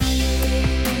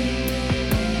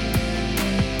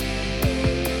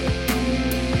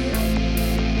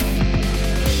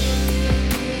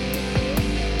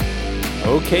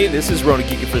Okay, this is Ronan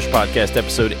Geek and Fish Podcast,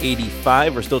 episode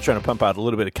 85. We're still trying to pump out a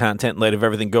little bit of content in light of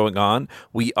everything going on.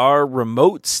 We are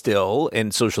remote still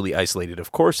and socially isolated,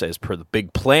 of course, as per the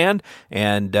big plan,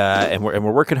 and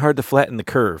we're working hard to flatten the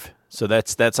curve. So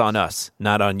that's on us,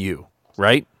 not on you,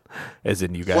 right? As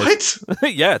in you guys.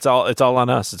 What? Yeah, it's all on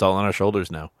us. It's all on our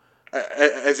shoulders now.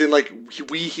 As in, like,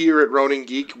 we here at Ronan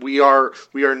Geek, we are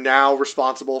now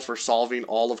responsible for solving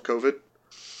all of COVID.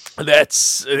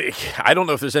 That's, I don't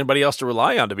know if there's anybody else to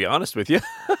rely on, to be honest with you.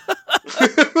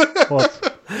 Well,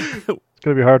 it's going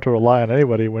to be hard to rely on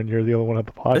anybody when you're the only one at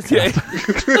the podcast.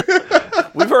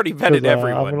 We've already vetted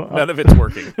everyone. None of it's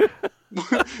working.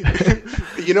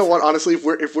 You know what? Honestly,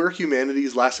 if we're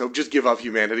humanity's last hope, just give up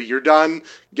humanity. You're done.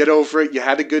 Get over it. You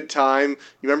had a good time.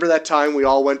 You remember that time we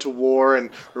all went to war, and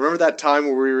remember that time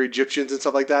where we were Egyptians and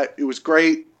stuff like that? It was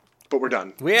great, but we're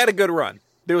done. We had a good run.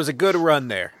 There was a good run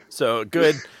there. So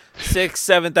good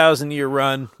 6,000-7,000 year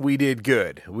run. We did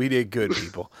good. We did good,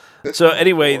 people. So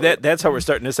anyway, that's how we're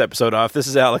starting this episode off. This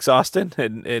is Alex Austin,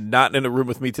 and not in a room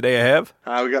with me today I have.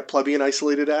 We got plebeian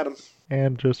isolated Adam.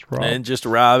 And just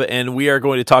Rob. And we are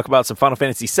going to talk about some Final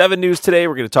Fantasy VII news today.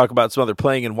 We're going to talk about some other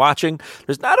playing and watching.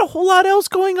 There's not a whole lot else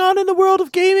going on in the world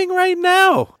of gaming right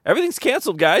now. Everything's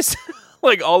canceled, guys.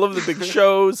 Like all of the big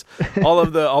shows, all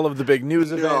of the big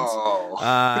news events.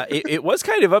 No. It was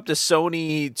kind of up to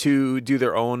Sony to do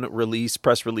their own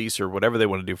press release, or whatever they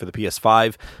want to do for the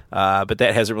PS5. But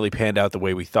that hasn't really panned out the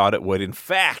way we thought it would. In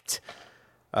fact,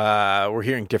 we're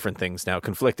hearing different things now,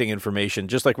 conflicting information.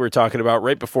 Just like we were talking about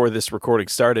right before this recording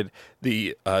started,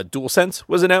 the DualSense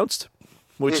was announced,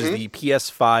 which is the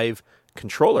PS5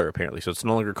 controller, apparently. So it's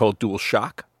no longer called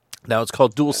DualShock. Now it's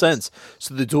called DualSense.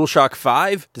 So the DualShock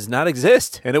 5 does not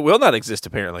exist, and it will not exist,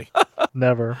 apparently.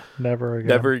 Never again.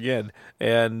 Never again.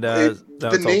 And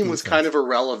the name was kind of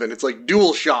irrelevant. It's like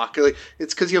DualShock. Like,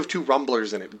 it's because you have two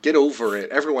rumblers in it. Get over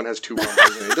it. Everyone has two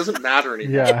rumblers in it. It doesn't matter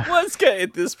anymore. Yeah. It was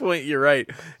at this point, you're right.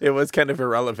 It was kind of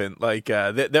irrelevant. Like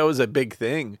that was a big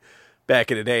thing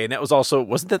back in the day, and that was also,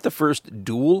 wasn't that the first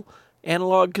dual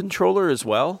analog controller as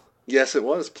well? Yes, it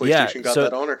was. PlayStation got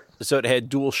that honor. So it had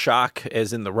DualShock,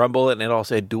 as in the Rumble, and it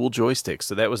also had dual joysticks.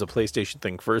 So that was a PlayStation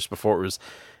thing first before it was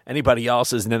anybody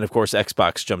else's. And then, of course,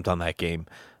 Xbox jumped on that game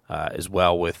as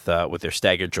well with their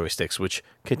staggered joysticks, which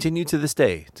continue to this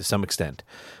day to some extent.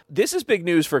 This is big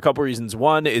news for a couple reasons.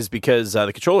 One is because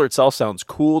the controller itself sounds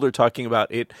cool. They're talking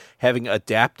about it having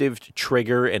adaptive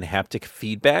trigger and haptic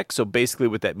feedback. So basically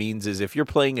what that means is if you're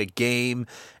playing a game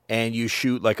and you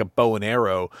shoot like a bow and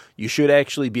arrow, you should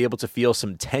actually be able to feel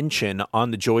some tension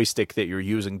on the joystick that you're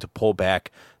using to pull back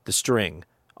the string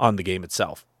on the game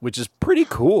itself, which is pretty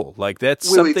cool. Like that's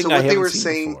something I haven't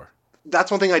seen before.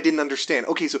 That's one thing I didn't understand.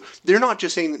 Okay, so they're not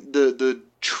just saying the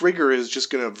trigger is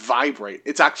just going to vibrate.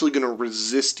 It's actually going to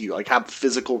resist you, like have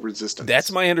physical resistance.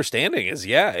 That's my understanding is,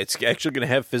 it's actually going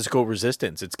to have physical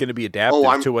resistance. It's going to be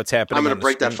adaptive to what's happening. I'm going to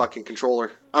break that fucking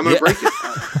controller. I'm going to break it.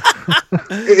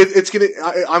 It's going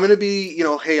to, I'm going to be,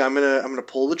 hey, I'm going to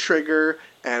pull the trigger,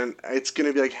 and it's going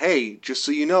to be like, hey, just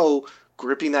so you know,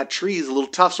 gripping that tree is a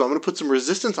little tough, so I'm going to put some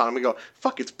resistance on it. I'm going to go,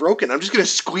 fuck, it's broken. I'm just going to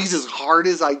squeeze as hard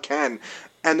as I can.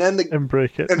 And then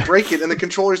break it. And the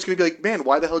controller's going to be like, man,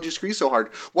 why the hell did you squeeze so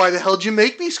hard? Why the hell did you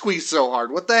make me squeeze so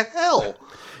hard? What the hell?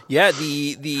 Yeah,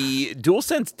 the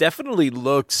DualSense definitely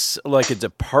looks like a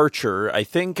departure. I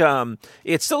think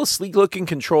it's still a sleek-looking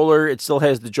controller. It still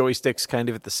has the joysticks kind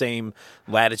of at the same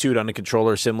latitude on the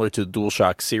controller, similar to the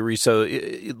DualShock series. So,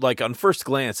 like on first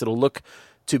glance, it'll look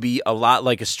to be a lot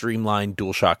like a streamlined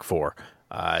DualShock 4.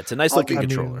 It's a nice-looking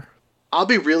controller. I'll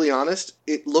be really honest.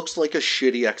 It looks like a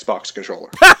shitty Xbox controller.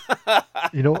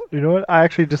 You know what? I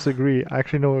actually disagree. I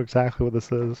actually know exactly what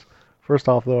this is. First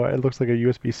off, though, it looks like a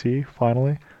USB-C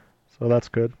finally, so that's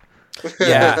good.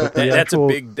 Yeah, that's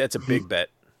a big bet.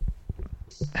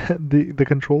 The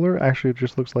controller actually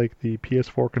just looks like the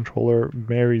PS4 controller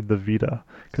married the Vita,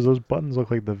 because those buttons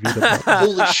look like the Vita buttons.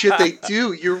 Holy shit, they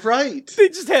do. You're right. They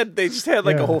just had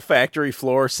like a whole factory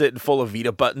floor sitting full of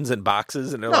Vita buttons and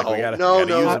boxes, and they're like, we gotta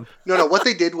use them. No. What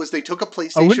they did was they took a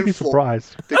PlayStation 4. I wouldn't be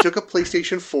surprised. They took a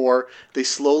PlayStation 4. They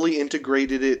slowly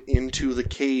integrated it into the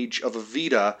cage of a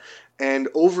Vita. And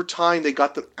over time, they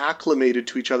got them acclimated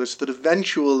to each other so that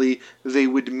eventually they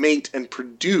would mate and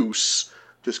produce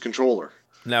this controller.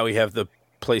 Now we have the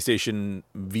PlayStation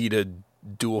Vita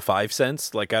Dual 5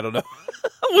 Sense. Like, I don't know.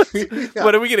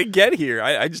 What are we going to get here?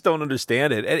 I just don't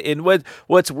understand it. And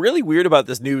what's really weird about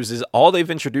this news is all they've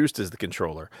introduced is the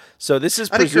controller. So this is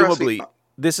presumably,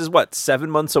 this is what, 7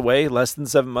 months away? Less than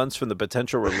 7 months from the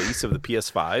potential release of the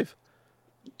PS5?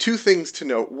 Two things to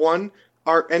note. One,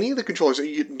 Are any of the controllers?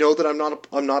 You know that I'm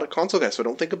not a console guy, so I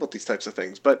don't think about these types of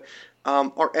things. But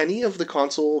are any of the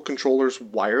console controllers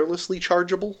wirelessly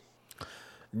chargeable?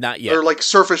 Not yet. Or like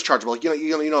surface chargeable? Like,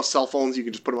 you know, cell phones, you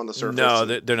can just put them on the surface. No,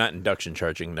 they're not induction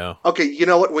charging. No. Okay, you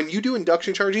know what? When you do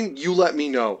induction charging, you let me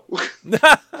know.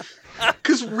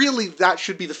 Because really, that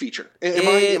should be the feature. It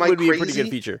would crazy? be a pretty good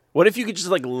feature. What if you could just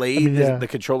like lay the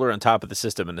controller on top of the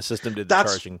system and the system did the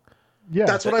charging? Yeah,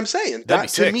 that's what I'm saying. That'd be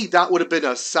sick. To me, that would have been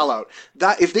a sellout.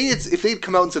 That if they'd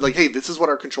come out and said like, "Hey, this is what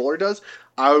our controller does,"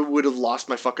 I would have lost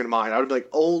my fucking mind. I would be like,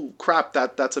 "Oh crap,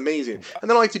 that's amazing." And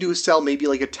then all I like to do is sell maybe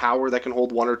like a tower that can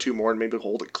hold one or two more and maybe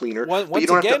hold it cleaner. Once but you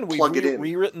don't again, have to plug it in.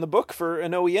 We've rewritten the book for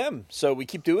an OEM, so we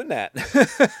keep doing that.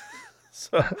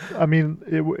 So. I mean,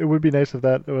 it would be nice if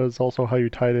that was also how you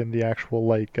tied in the actual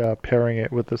like pairing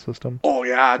it with the system. Oh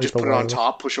yeah, like just put it on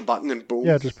top, push a button, and boom.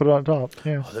 Yeah, just put it on top.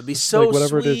 Yeah, that'd be so like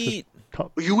whatever sweet. It is,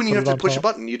 you wouldn't even have to push top. a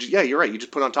button. Yeah, you're right. You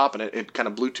just put it on top and it kind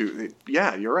of Bluetooth.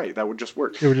 Yeah, you're right. That would just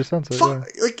work. It would just sense it. Yeah.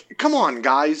 Like, come on,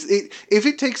 guys. If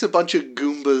it takes a bunch of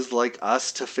Goombas like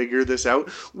us to figure this out,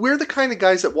 we're the kind of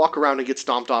guys that walk around and get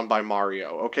stomped on by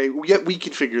Mario, okay? Yet we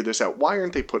can figure this out. Why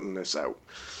aren't they putting this out?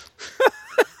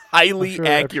 Highly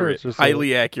accurate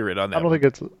on that. I don't think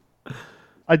it's.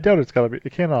 I doubt it's got to be.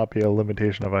 It cannot be a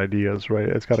limitation of ideas, right?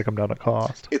 It's got to come down to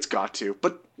cost. It's got to.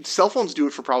 But cell phones do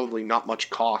it for probably not much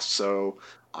cost, so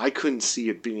I couldn't see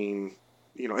it being,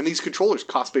 and these controllers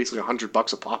cost basically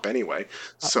 $100 a pop anyway.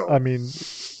 So I mean,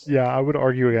 yeah, I would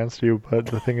argue against you, but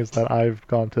the thing is that I've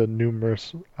gone to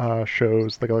numerous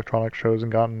shows, like electronic shows,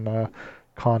 and gotten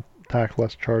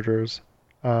contactless chargers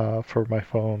for my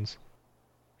phones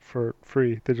for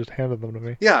free. They just handed them to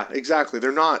me. Yeah, exactly.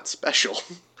 They're not special.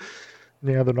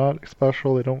 Yeah, they're not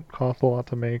special. They don't cost a lot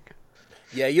to make.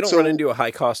 Yeah, you don't run into a high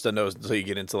cost on those until you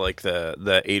get into like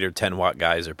the 8 or 10 watt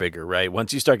guys or bigger, right?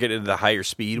 Once you start getting into the higher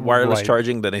speed wireless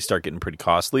charging, then they start getting pretty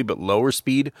costly. But lower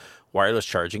speed wireless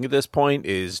charging at this point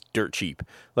is dirt cheap.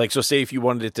 Like, so say if you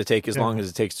wanted it to take as long as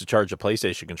it takes to charge a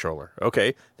PlayStation controller,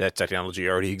 okay, that technology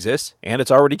already exists and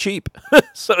it's already cheap.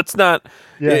 So it's not,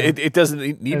 it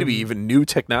doesn't need to be even new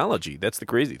technology. That's the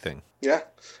crazy thing. Yeah.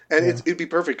 And it'd be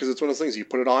perfect because it's one of those things. You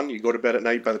put it on, you go to bed at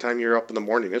night. By the time you're up in the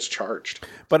morning, it's charged.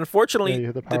 But unfortunately,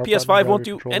 the PS5 won't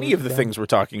do any of the things we're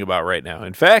talking about right now.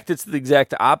 In fact, it's the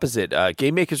exact opposite.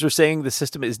 Game makers are saying the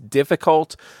system is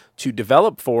difficult to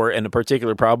develop for, and a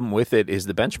particular problem with it is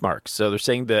the benchmarks. So they're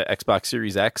saying the Xbox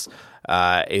Series X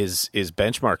is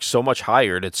benchmarked so much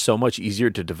higher, and it's so much easier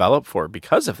to develop for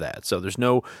because of that. So there's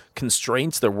no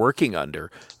constraints they're working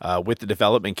under with the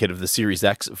development kit of the Series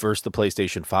X versus the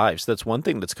PlayStation 5. So that's one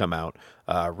thing that's come out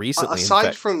recently.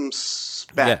 Aside from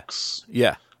specs.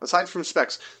 Yeah. Aside from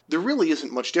specs, there really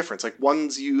isn't much difference. Like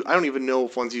I don't even know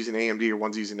if one's using AMD or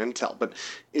one's using Intel, but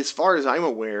as far as I'm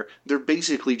aware, they're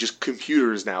basically just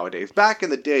computers nowadays. Back in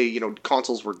the day,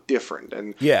 consoles were different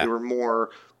and they were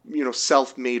more,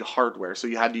 self-made hardware, so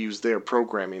you had to use their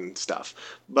programming and stuff.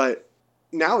 But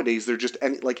nowadays, they're just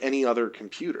like any other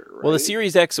computer, right? Well, the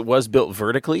Series X was built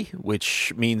vertically,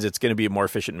 which means it's going to be a more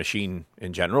efficient machine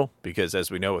in general, because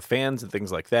as we know with fans and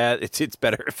things like that, it's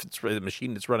better if it's a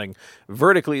machine that's running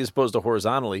vertically as opposed to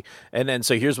horizontally. And then,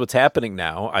 so here's what's happening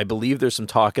now. I believe there's some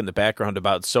talk in the background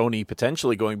about Sony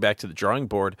potentially going back to the drawing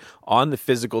board on the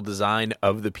physical design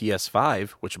of the PS5,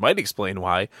 which might explain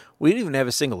why we didn't even have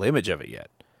a single image of it yet.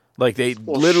 Like, they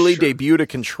literally debuted a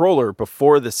controller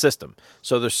before the system.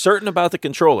 So they're certain about the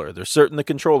controller. They're certain the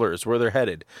controller is where they're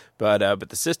headed. But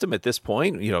the system at this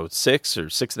point, 6 or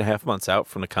 6.5 months out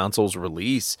from the console's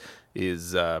release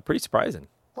is pretty surprising.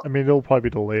 I mean, it'll probably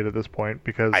be delayed at this point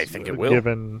because I think it will.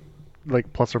 Given,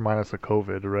 like, plus or minus the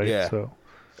COVID, right? Yeah. So,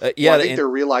 I think they're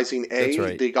realizing,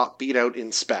 A, they got beat out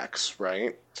in specs,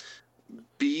 right?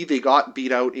 B, they got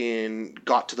beat out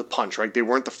got to the punch, right? They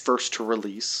weren't the first to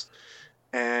release.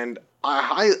 And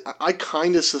I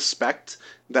kind of suspect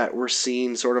that we're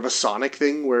seeing sort of a Sonic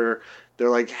thing where they're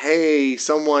like, hey,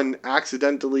 someone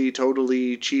accidentally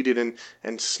totally cheated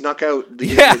and snuck out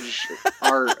the image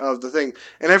art of the thing.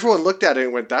 And everyone looked at it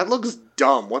and went, that looks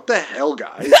dumb. What the hell,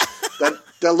 guys?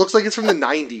 That looks like it's from the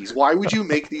 90s. Why would you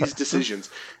make these decisions?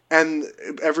 And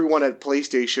everyone at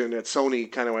PlayStation, at Sony,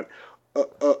 kind of went,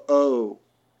 oh,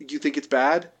 you think it's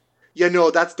bad? Yeah,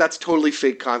 no, that's totally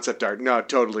fake concept art. No,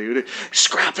 totally.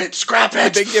 Scrap it.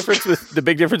 The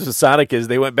big difference with Sonic is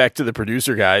they went back to the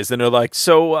producer guys and they're like,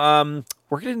 so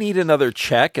we're going to need another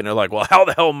check. And they're like, well, how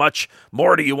the hell much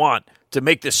more do you want to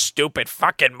make this stupid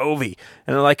fucking movie?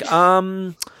 And they're like,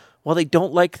 well, they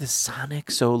don't like the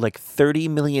Sonic, so like $30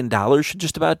 million should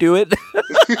just about do it.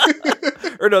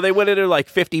 Or no, they went in there like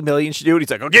 50 million should do it.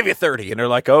 He's like, I'll give you 30. And they're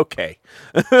like, okay.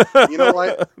 You know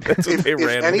what?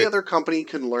 If any other company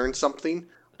can learn something,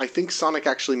 I think Sonic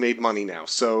actually made money now.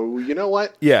 So you know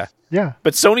what? Yeah. Yeah.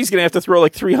 But Sony's going to have to throw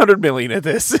like 300 million at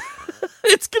this.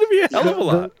 It's going to be a hell of a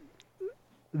lot.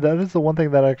 That is the one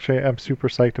thing that actually I'm super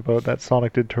psyched about, that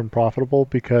Sonic did turn profitable,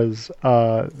 because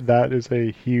that is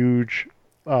a huge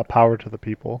power to the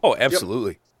people. Oh,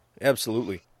 absolutely. Yep.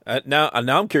 Absolutely. Now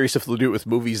I'm curious if they'll do it with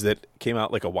movies that came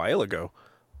out like a while ago.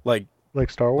 Like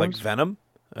Star Wars? Like Venom?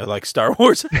 Like Star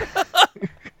Wars?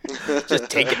 Just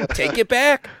take it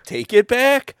back. Take it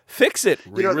back. Fix it.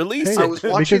 Re-release it. I was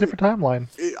watching, make it a different timeline.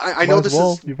 I know this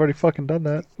is... You've already fucking done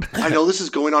that. I know this is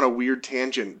going on a weird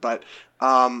tangent, but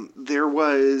there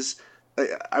was...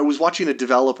 I was watching a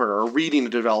developer, or reading a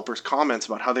developer's comments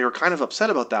about how they were kind of upset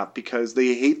about that because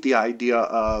they hate the idea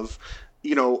of,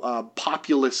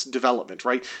 populace development,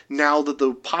 right? Now that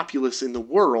the populace in the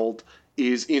world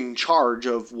is in charge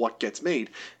of what gets made.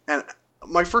 And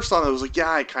my first thought, I was like,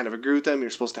 yeah, I kind of agree with them. You're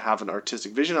supposed to have an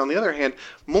artistic vision. On the other hand,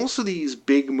 most of these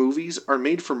big movies are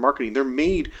made for marketing. They're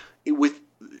made with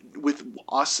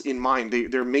us in mind.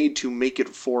 They're made to make it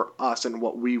for us and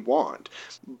what we want.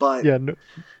 But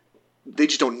they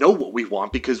just don't know what we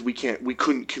want because we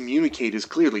couldn't communicate as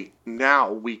clearly.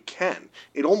 Now we can.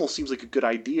 It almost seems like a good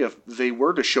idea if they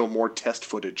were to show more test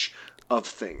footage of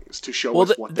things to show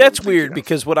us what that's weird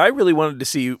because what I really wanted to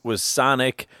see was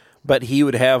Sonic, but he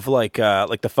would have like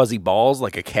the fuzzy balls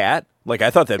like a cat. Like I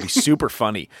thought that'd be super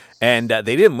funny, and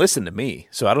they didn't listen to me,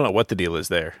 so I don't know what the deal is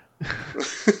there.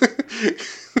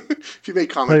 If you make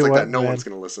comments like that, no one's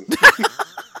going to listen.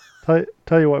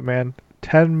 Tell you what, man.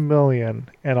 10 million,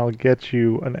 and I'll get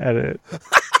you an edit. The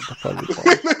fuzzy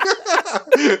balls.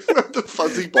 The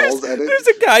fuzzy balls edit. There's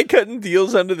a guy cutting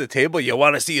deals under the table. You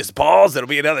want to see his balls? It'll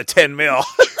be another 10 mil.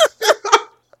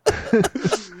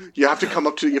 You have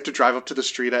to drive up to the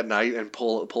street at night and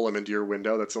pull him into your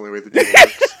window. That's the only way the deal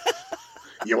works.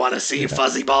 You want to see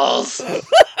fuzzy balls?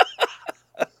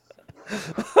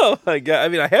 Oh my god! I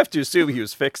mean, I have to assume he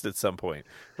was fixed at some point,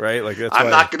 right? Like that's.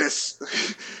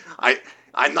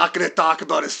 I'm not gonna talk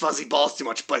about his fuzzy balls too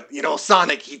much, but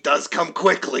Sonic, he does come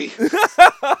quickly.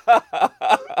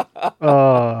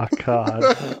 Oh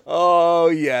god. Oh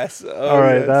yes. All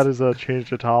right, that is a change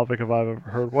to topic if I've ever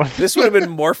heard one. This would have been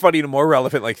more funny and more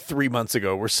relevant like 3 months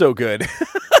ago. We're so good.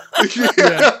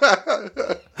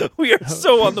 We are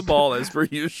so on the ball as per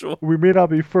usual. We may not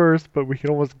be first, but we can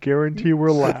almost guarantee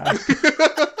we're last.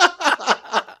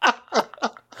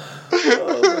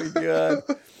 Oh my god.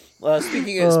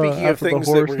 Speaking of things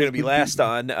that we're going to be last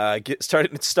on,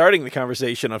 starting the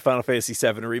conversation on Final Fantasy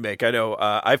VII Remake. I know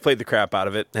I've played the crap out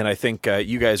of it, and I think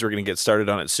you guys were going to get started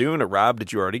on it soon. Or Rob,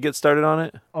 did you already get started on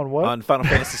it? On what? On Final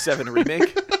Fantasy VII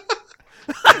Remake.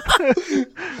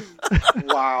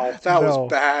 Wow, that was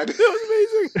bad.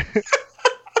 That was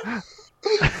amazing.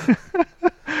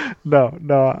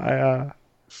 No,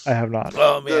 I have not.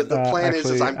 Oh man, the plan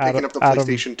is I'm picking up the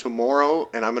PlayStation tomorrow,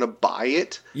 and I'm going to buy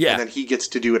it. Yeah, and then he gets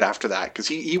to do it after that because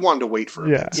he wanted to wait for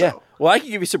it. Yeah, so. Yeah. Well, I can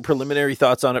give you some preliminary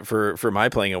thoughts on it for my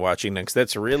playing and watching because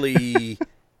that's really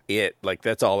it. Like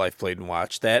that's all I've played and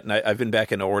watched. That, and I've been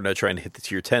back in Orna trying to hit the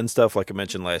tier 10 stuff, like I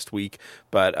mentioned last week.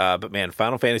 But man,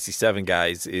 Final Fantasy VII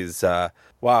guys is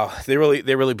wow. They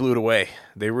really blew it away.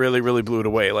 They really blew it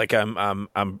away. Like I'm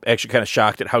actually kind of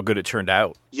shocked at how good it turned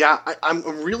out. Yeah, I'm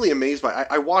really amazed by.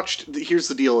 I watched. Here's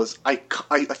the deal: is I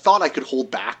thought I could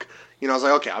hold back. I was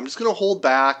like, okay, I'm just going to hold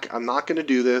back. I'm not going to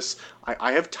do this.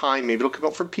 I have time. Maybe it'll come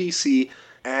out for PC.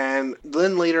 And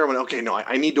then later I went, okay, no,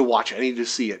 I need to watch it. I need to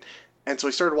see it. And so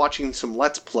I started watching some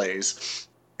Let's Plays.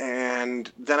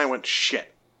 And then I went,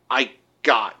 shit, I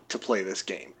got to play this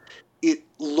game. It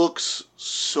looks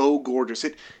so gorgeous.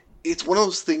 It's one of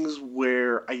those things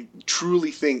where I truly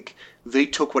think they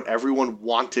took what everyone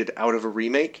wanted out of a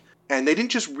remake. And they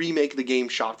didn't just remake the game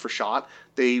shot for shot.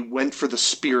 They went for the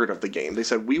spirit of the game. They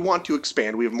said, we want to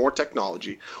expand. We have more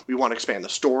technology. We want to expand the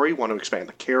story. We want to expand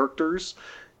the characters.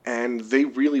 And they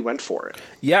really went for it.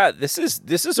 Yeah, this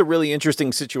is a really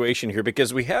interesting situation here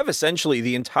because we have essentially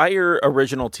the entire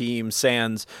original team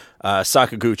sans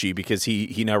Sakaguchi because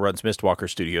he now runs Mistwalker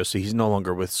Studios, so he's no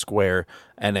longer with Square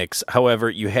Enix. However,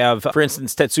 you have, for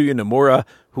instance, Tetsuya Nomura,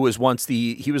 who was once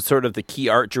he was sort of the key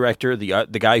art director,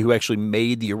 the guy who actually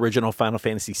made the original Final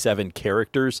Fantasy VII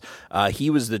characters. He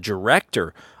was the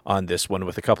director on this one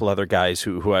with a couple other guys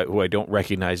who I don't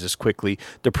recognize as quickly.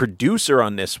 The producer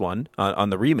on this one, on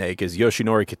the remake, is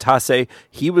Yoshinori Kitase.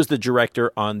 He was the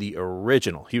director on the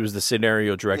original. He was the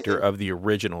scenario director of the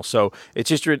original. So it's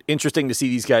just interesting to see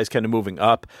these guys kind of moving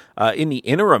up. In the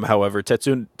interim, however,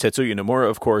 Tetsuya Nomura,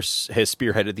 of course, has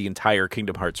spearheaded the entire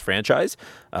Kingdom Hearts franchise,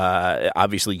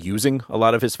 obviously using a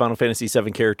lot of his Final Fantasy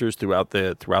VII characters throughout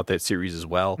that series as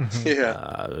well.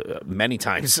 Many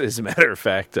times, as a matter of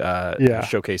fact,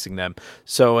 showcasing them.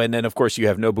 So, and then of course you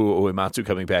have Nobuo Uematsu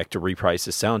coming back to reprise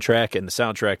his soundtrack, and the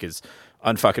soundtrack is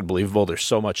unfucking believable. There's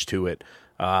so much to it.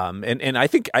 And I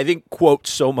think quote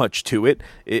so much to it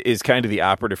is kind of the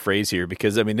operative phrase here,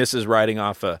 because I mean this is riding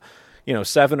off a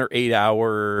 7 or 8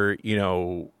 hour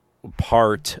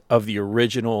part of the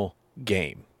original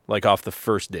game, like off the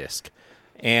first disc.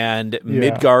 And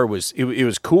Midgar was it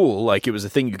was cool, like it was a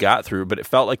thing you got through, but it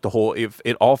felt like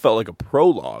it all felt like a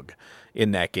prologue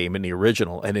in that game, in the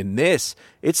original. And in this,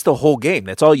 it's the whole game.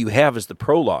 That's all you have is the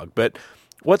prologue. But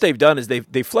what they've done is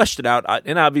they fleshed it out,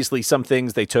 and obviously some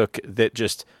things they took that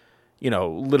just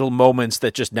little moments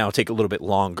that just now take a little bit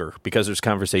longer because there's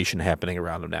conversation happening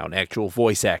around them now, and actual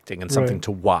voice acting and something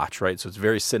to watch, right? So it's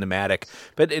very cinematic.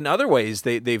 But in other ways,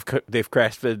 they've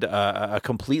crafted a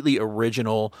completely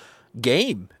original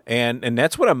game, and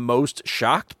that's what I'm most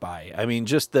shocked by. I mean,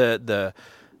 just the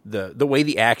way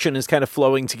the action is kind of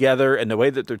flowing together, and the way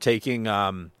that they're taking,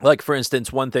 like for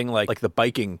instance, one thing like the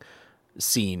biking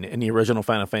scene in the original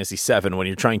Final Fantasy VII, when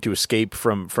you're trying to escape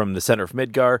from the center of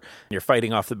Midgar and you're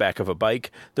fighting off the back of a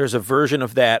bike. There's a version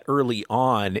of that early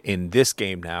on in this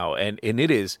game now, and it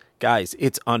is, guys,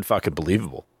 it's unfucking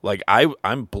believable. Like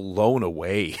I'm blown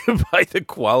away by the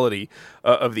quality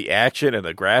of the action and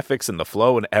the graphics and the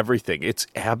flow and everything. It's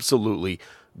absolutely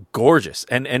gorgeous.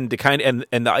 And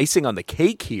the icing on the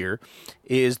cake here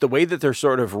is the way that they're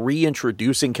sort of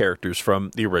reintroducing characters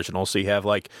from the original. So you have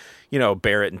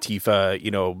Barrett and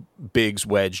Tifa, Biggs,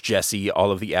 Wedge, Jessie,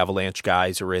 all of the Avalanche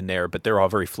guys are in there, but they're all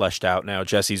very fleshed out now.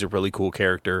 Jessie's a really cool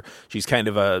character. She's kind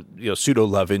of a pseudo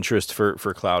love interest for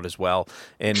Cloud as well.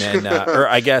 And then, or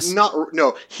I guess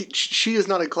she is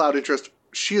not a Cloud interest.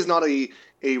 She is not a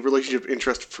relationship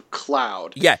interest for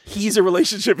Cloud. Yeah, he's a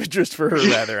relationship interest for her,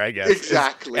 rather, I guess.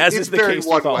 Exactly. As is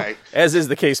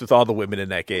the case with all the women in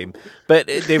that game. But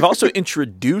they've also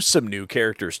introduced some new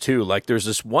characters too. Like there's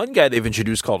this one guy they've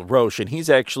introduced called Roche, and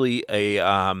he's actually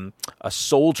a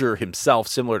soldier himself,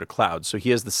 similar to Cloud. So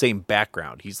he has the same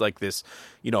background. He's like this,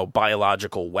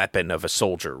 biological weapon of a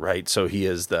soldier, right? So he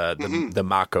is the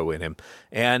Mako in him,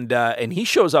 and he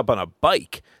shows up on a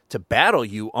bike to battle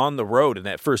you on the road in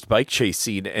that first bike chase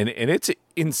scene, and it's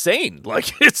insane.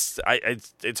 Like it's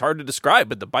hard to describe,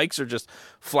 but the bikes are just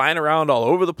flying around all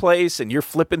over the place, and you're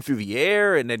flipping through the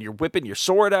air, and then you're whipping your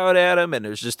sword out at them, and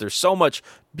there's so much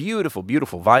beautiful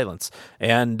violence.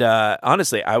 And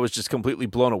honestly, I was just completely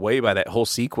blown away by that whole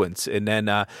sequence. And then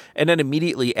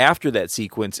immediately after that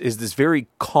sequence is this very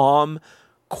calm,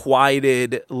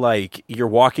 quieted, like you're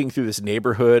walking through this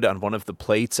neighborhood on one of the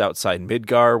plates outside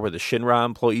Midgar where the Shinra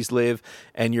employees live,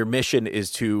 and your mission is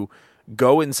to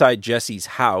go inside Jessie's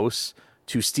house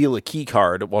to steal a key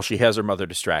card while she has her mother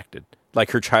distracted,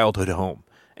 like her childhood home.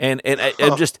 And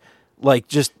just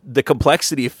the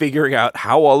complexity of figuring out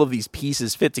how all of these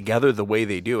pieces fit together the way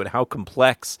they do, and how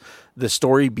complex the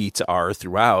story beats are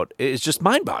throughout, is just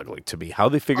mind-boggling to me, how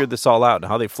they figured this all out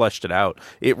and how they fleshed it out.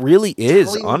 It really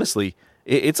is, honestly,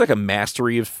 it's like a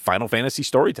mastery of Final Fantasy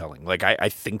storytelling. Like, I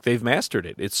think they've mastered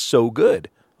it. It's so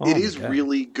good. It is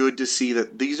really good to see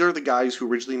that these are the guys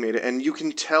who originally made it, and you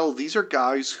can tell these are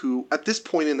guys who, at this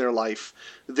point in their life,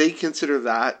 they consider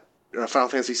that Final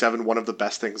Fantasy VII one of the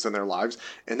best things in their lives,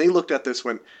 and they looked at this,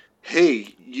 went,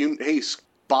 hey,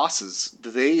 bosses,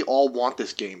 they all want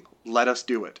this game. Let us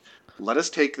do it. Let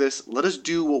us take this. Let us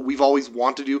do what we've always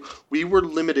wanted to do. We were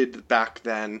limited back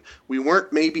then. We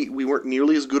weren't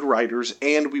nearly as good writers,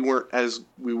 and we didn't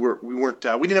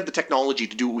have the technology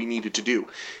to do what we needed to do.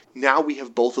 Now we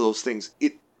have both of those things.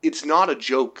 It's not a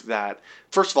joke that,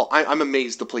 first of all, I'm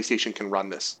amazed the PlayStation can run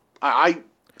this. I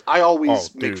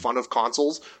always make fun of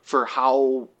consoles for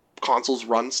how consoles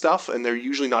run stuff, and they're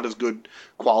usually not as good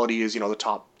quality as the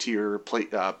top tier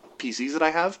PCs that I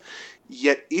have.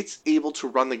 Yet it's able to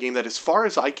run the game that, as far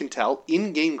as I can tell,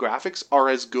 in-game graphics are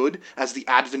as good as the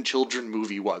Advent Children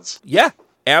movie was. Yeah,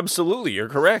 absolutely. You're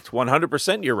correct.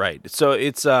 100% you're right. So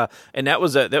it's and that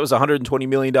was a $120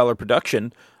 million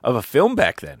production of a film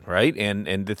back then, right?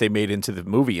 And that they made into the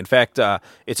movie. In fact,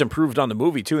 it's improved on the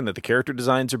movie too, in that the character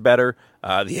designs are better.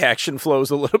 The action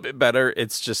flows a little bit better.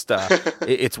 It's just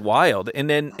it's wild. And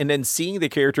then seeing the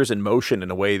characters in motion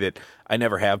in a way that I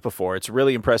never have before. It's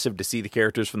really impressive to see the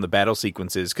characters from the battle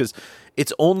sequences, because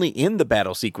it's only in the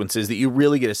battle sequences that you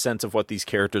really get a sense of what these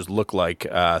characters look like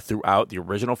throughout the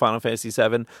original Final Fantasy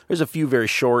VII. There's a few very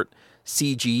short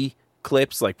CG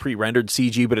clips, like pre-rendered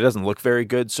CG, but it doesn't look very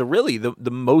good. So really the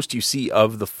most you see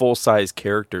of the full-size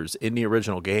characters in the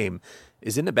original game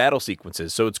is in the battle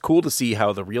sequences. So it's cool to see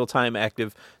how the real-time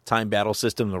active time battle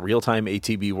system, the real-time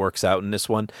ATB works out in this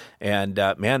one. And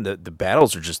man, the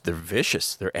battles are they're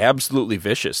vicious. They're absolutely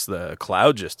vicious. The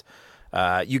Cloud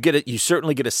you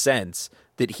certainly get a sense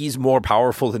that he's more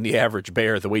powerful than the average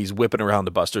bear, the way he's whipping around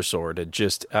the Buster Sword. And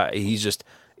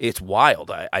it's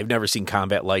wild. I've never seen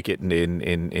combat like it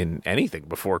in anything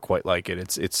before quite like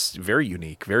it. It's very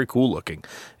unique, very cool looking.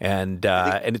 And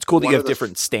it's cool that you have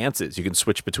different stances. You can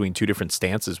switch between two different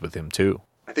stances with him too.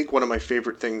 I think one of my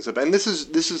favorite things and this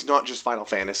is not just Final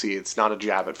Fantasy. It's not a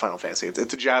jab at Final Fantasy.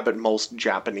 It's a jab at most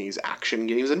Japanese action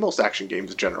games and most action games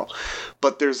in general.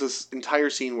 But there's this entire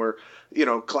scene where,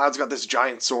 Cloud's got this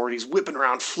giant sword. He's whipping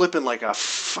around, flipping like a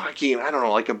fucking, I don't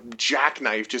know, like a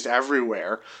jackknife just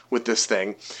everywhere with this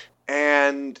thing.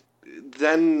 And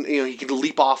then, he can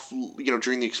leap off,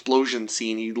 during the explosion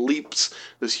scene. He leaps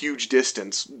this huge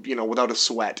distance, without a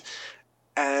sweat.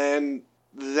 And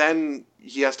then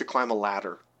he has to climb a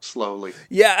ladder slowly.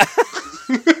 Yeah.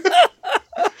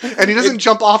 And he doesn't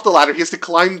jump off the ladder. He has to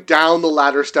climb down the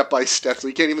ladder step by step, so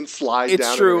he can't even slide down.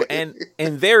 It's true, and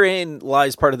therein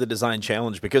lies part of the design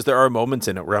challenge, because there are moments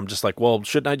in it where I'm just like, well,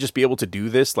 shouldn't I just be able to do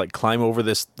this? Like climb over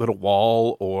this little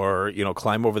wall, or,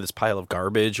 climb over this pile of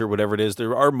garbage or whatever it is.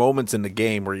 There are moments in the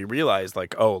game where you realize,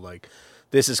 like, oh, like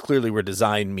this is clearly where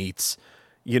design meets,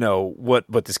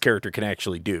 what this character can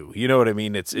actually do. You know what I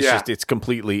mean? It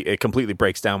completely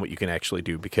breaks down what you can actually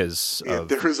do because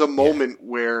there is a moment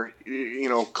where,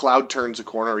 Cloud turns a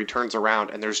corner, he turns around,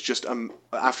 and there's just,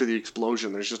 after the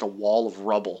explosion, there's just a wall of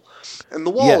rubble. And the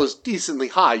wall is decently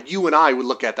high. You and I would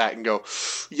look at that and go,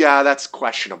 yeah, that's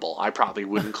questionable. I probably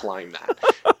wouldn't climb that.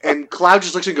 And Cloud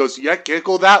just looks and goes, yeah, can't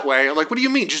go that way. I'm like, what do you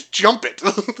mean? Just jump it.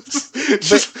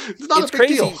 It's not a big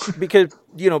deal. Because,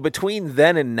 between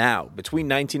then and now, between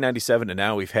 1997 and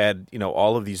now, we've had,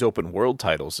 all of these open world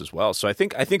titles as well. So I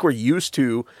think we're used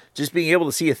to just being able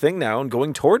to see a thing now and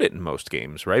going toward it in most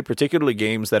games, right? Particularly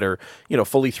games that are,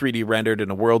 fully 3D rendered in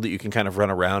a world that you can kind of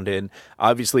run around in.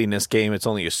 Obviously, in this game, it's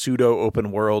only a pseudo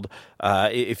open world.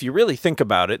 If you really think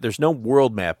about it, there's no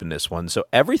world map in this one. So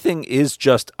everything is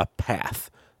just a path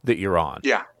that you're on.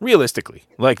 Yeah. Realistically.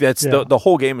 Like that's the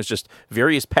whole game is just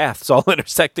various paths all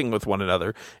intersecting with one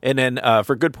another. And then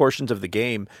for good portions of the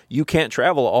game, you can't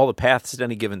travel all the paths at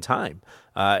any given time.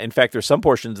 In fact, there's some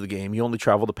portions of the game you only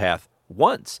travel the path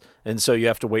once. And so you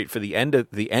have to wait for the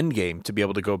end game to be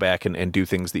able to go back and do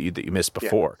things that you missed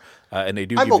before. And they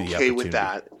do give you the opportunity. I'm okay with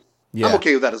that. Yeah. I'm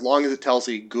okay with that as long as it tells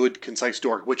a good, concise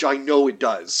story, which I know it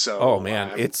does. So, oh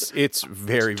man, it's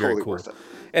very, totally very cool. Worth it.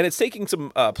 And it's taking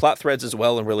some plot threads as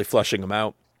well and really fleshing them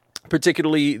out,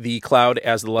 particularly the Cloud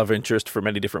as the love interest for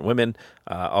many different women,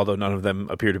 although none of them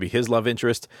appear to be his love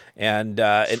interest. And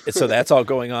so that's all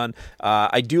going on.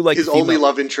 I do like his only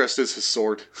love interest is his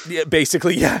sword. Yeah,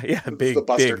 basically, yeah, big,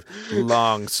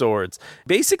 long swords.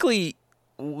 Basically,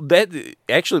 that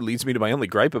actually leads me to my only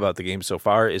gripe about the game so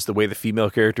far is the way the female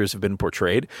characters have been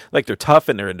portrayed. Like, they're tough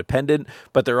and they're independent,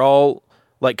 but they're all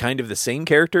like kind of the same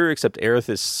character, except Aerith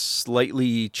is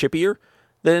slightly chippier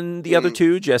than the other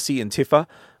two, Jessie and Tifa.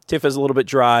 Tifa's a little bit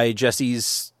dry.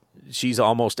 She's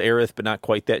almost Aerith, but not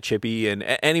quite that chippy. And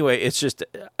anyway, it's just,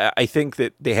 I think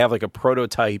that they have like a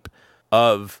prototype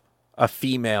of a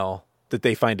female that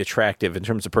they find attractive in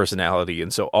terms of personality.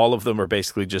 And so all of them are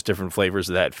basically just different flavors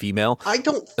of that female. I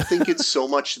don't think it's so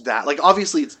much that, like,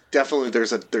 obviously it's definitely,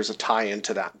 there's a tie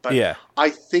into that, but yeah. I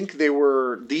think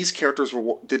these characters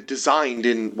were designed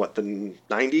in the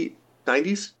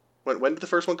 90s? When did the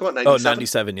first one come out? 97? Oh,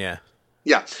 97, yeah.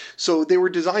 Yeah. So they were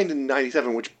designed in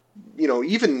 97, which,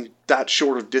 even that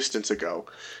short of distance ago,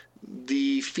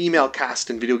 the female cast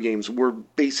in video games were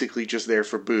basically just there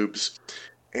for boobs.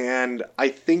 And I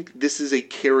think this is a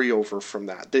carryover from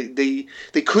that.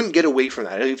 They couldn't get away from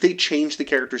that. If they changed the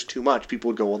characters too much, people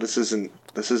would go, well, this isn't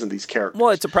these characters. Well,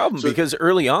 it's a problem because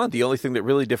early on, the only thing that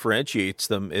really differentiates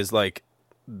them is like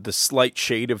the slight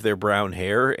shade of their brown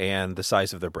hair and the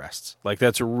size of their breasts. Like,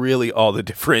 that's really all that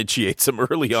differentiates them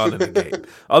early on in the game.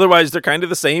 Otherwise, they're kind of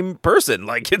the same person.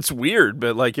 Like, it's weird,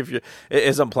 but like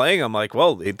as I'm playing, I'm like,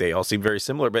 well, they all seem very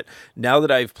similar. But now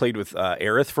that I've played with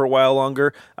Aerith for a while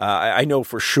longer, I know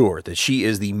for sure that she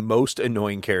is the most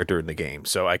annoying character in the game.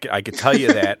 So I could tell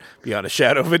you that beyond a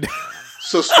shadow of a doubt.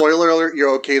 So spoiler alert,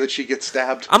 you're okay that she gets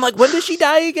stabbed? I'm like, when does she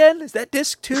die again? Is that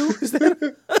disc 2? Is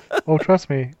that? Oh, trust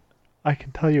me, I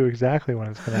can tell you exactly when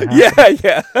it's going to happen.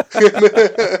 Yeah.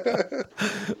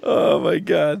 Oh my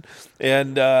god.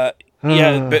 And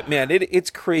yeah, but man, it's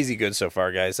crazy good so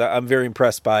far, guys. I'm very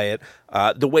impressed by it.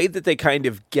 The way that they kind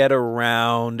of get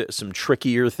around some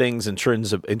trickier things in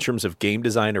terms of game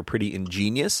design are pretty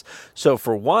ingenious. So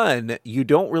for one, you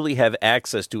don't really have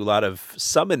access to a lot of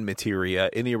summon materia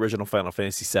in the original Final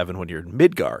Fantasy VII when you're in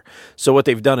Midgar. So what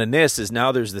they've done in this is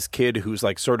now there's this kid who's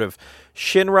like sort of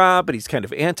Shinra, but he's kind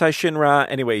of anti-Shinra.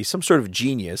 Anyway, he's some sort of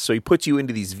genius. So he puts you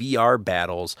into these VR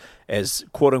battles as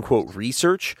quote-unquote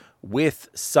research with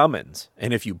summons,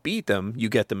 and if you beat them, you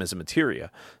get them as a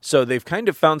materia. So they've kind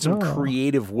of found some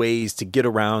creative ways to get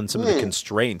around some of the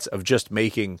constraints of just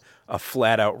making a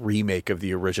flat-out remake of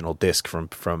the original disc from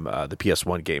the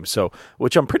PS1 game. So,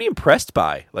 which I'm pretty impressed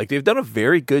by. Like, they've done a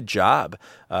very good job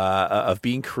of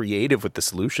being creative with the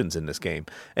solutions in this game.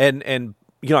 And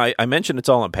you know, I mentioned it's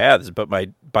all on paths, but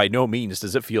by no means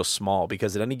does it feel small,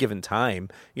 because at any given time,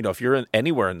 you know, if you're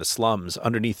anywhere in the slums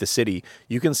underneath the city,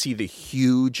 you can see the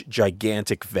huge,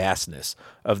 gigantic vastness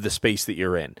of the space that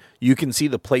you're in. You can see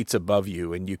the plates above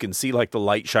you, and you can see like the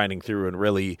light shining through in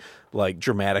really like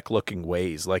dramatic looking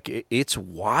ways. Like it's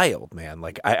wild, man.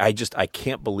 Like I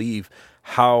can't believe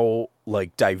how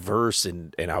like diverse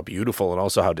and how beautiful and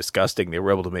also how disgusting they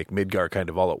were able to make Midgar kind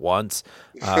of all at once.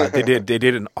 They did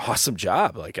an awesome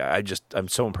job. Like I'm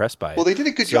so impressed by it. Well, they did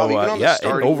a good job even on the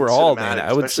starting and overall, cinematic, man,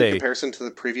 I would especially say in comparison to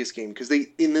the previous game, because they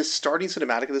in this starting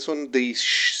cinematic of this one they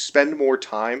spend more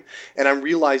time, and I'm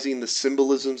realizing the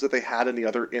symbolisms that they had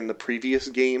in the previous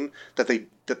game that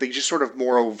they just sort of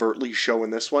more overtly show in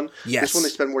this one. Yes. This one they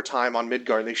spend more time on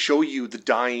Midgar, and they show you the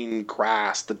dying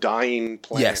grass, the dying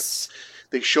plants. Yes.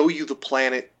 They show you the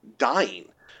planet dying.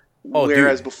 Oh,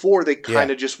 whereas dude. before they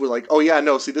kind of just were like, oh yeah,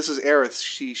 no, see, this is Aerith.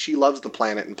 She loves the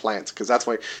planet and plants because that's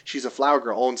why she's a flower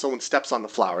girl. Oh, and someone steps on the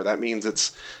flower. That means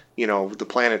it's, you know, the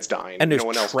planet's dying. And there's no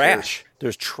one else trash. cares.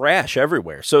 There's trash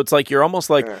everywhere. So it's like you're almost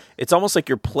like it's almost like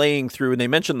you're playing through. And they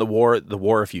mentioned the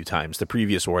war a few times, the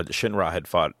previous war that Shinra had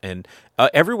fought, and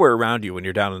everywhere around you when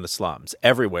you're down in the slums,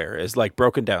 everywhere is like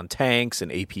broken down tanks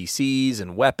and APCs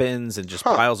and weapons and just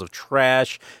piles of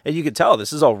trash. And you can tell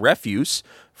this is all refuse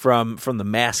from the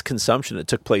mass consumption that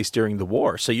took place during the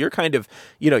war. So you're kind of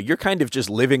just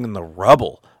living in the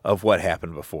rubble of what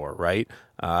happened before, right?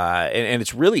 And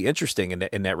it's really interesting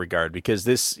in that regard, because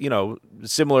this, you know,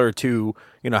 similar to,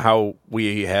 you know, how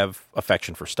we have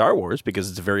affection for Star Wars because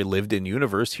it's a very lived-in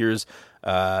universe. Here's,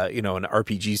 you know, an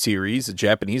RPG series, a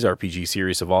Japanese RPG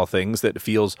series of all things, that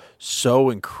feels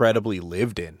so incredibly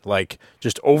lived in, like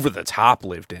just over the top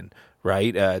lived in.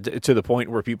 Right, to the point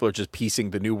where people are just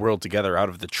piecing the new world together out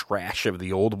of the trash of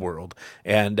the old world,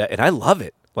 and I love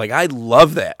it. Like I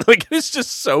love that. Like it's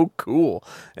just so cool,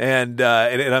 and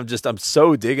I'm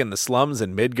so digging the slums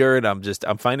in Midgard.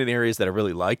 I'm finding areas that I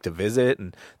really like to visit,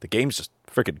 and the game's just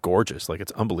freaking gorgeous. Like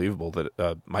it's unbelievable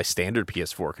that my standard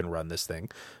PS4 can run this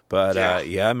thing. But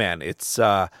yeah, man, it's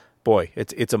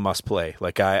it's a must play.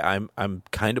 Like I'm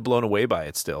kind of blown away by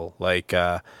it still. Like.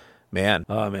 Man,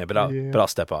 but I'll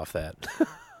step off that.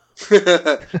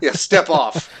 Yeah, step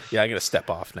off. Yeah, I'm gonna step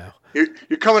off now. You're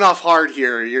coming off hard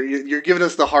here. You're giving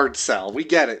us the hard sell. We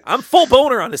get it. I'm full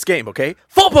boner on this game, okay?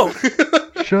 Full boner.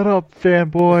 Shut up,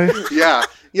 fanboy. Yeah.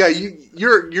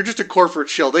 You're just a corporate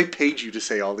shill. They paid you to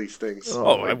say all these things.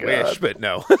 Oh, I wish, but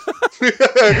no.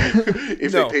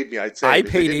 If they paid me, I'd say. I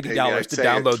paid $80 to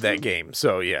download that game,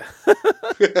 so yeah.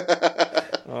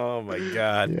 Oh my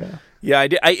god. Yeah. Yeah, I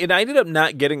did. I ended up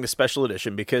not getting the special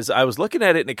edition because I was looking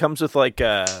at it and it comes with like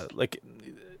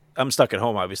I'm stuck at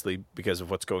home obviously because of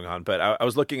what's going on, but I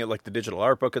was looking at like the digital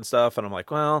art book and stuff, and I'm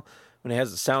like, well, when it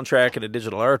has the soundtrack and a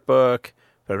digital art book,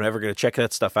 but I'm never going to check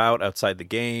that stuff out outside the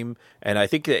game. And I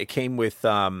think that it came with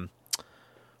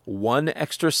one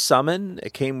extra summon.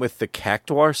 It came with the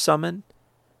Cactuar summon.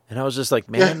 And I was just like,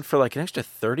 man, for like an extra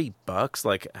 $30,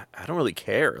 like I don't really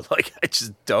care. Like I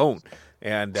just don't.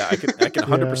 And I can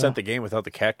 100% the game without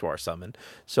the Cactuar summon.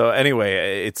 So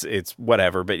anyway, it's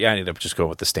whatever. But yeah, I ended up just going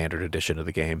with the standard edition of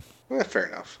the game. Fair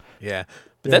enough. Yeah,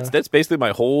 but that's basically my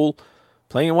whole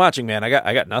playing and watching, man. I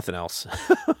got nothing else.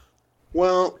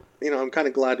 Well, you know, I'm kind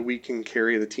of glad we can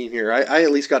carry the team here. I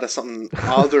at least got something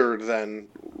other than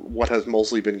what has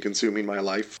mostly been consuming my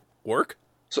life. Work?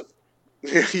 So,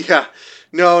 yeah.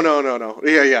 No.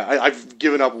 Yeah. I've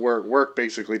given up work. Work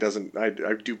basically doesn't. I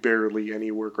do barely any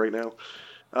work right now.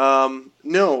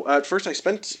 No. At first, I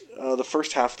spent the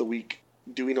first half of the week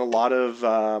doing a lot of.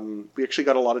 We actually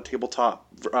got a lot of tabletop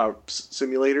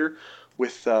simulator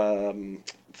with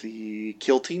the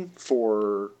Kill Team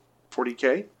for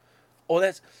 40K. Oh,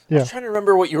 I was trying to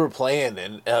remember what you were playing,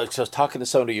 and I was talking to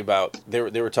somebody about they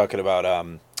were talking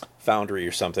about Foundry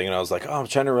or something, and I was like, oh, I'm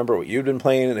trying to remember what you'd been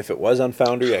playing, and if it was on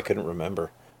Foundry, I couldn't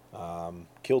remember.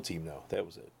 Kill Team, no, that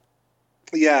was it.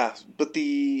 Yeah, but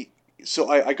so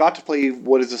I got to play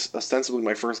what is ostensibly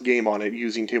my first game on it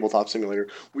using Tabletop Simulator.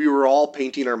 We were all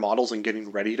painting our models and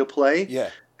getting ready to play. Yeah.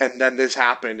 And then this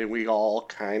happened, and we all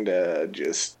kind of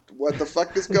just, what the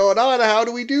fuck is going on? How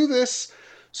do we do this?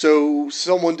 So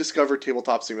someone discovered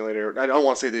Tabletop Simulator. I don't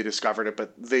want to say they discovered it,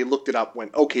 but they looked it up,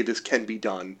 went, okay, this can be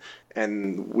done.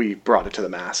 And we brought it to the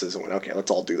masses and went, okay,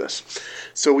 let's all do this.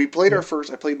 So we played I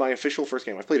played my official first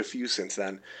game. I played a few since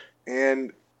then.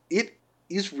 And it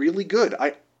is really good.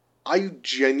 I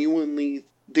genuinely,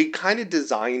 they kind of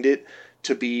designed it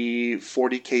to be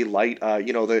 40K light,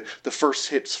 the first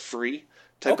hit's free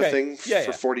type of thing for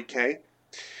 40K.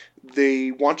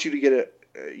 They want you to get it,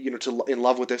 in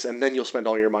love with this, and then you'll spend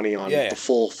all your money on the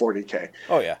full 40K.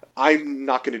 Oh, yeah. I'm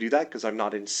not going to do that because I'm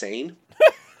not insane.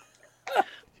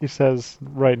 He says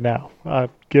right now.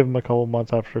 Give him a couple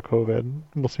months after COVID.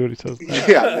 We'll see what he says then.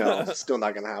 Yeah, no, still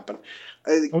not going to happen.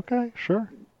 Okay,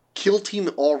 sure. Kill Team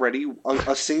already,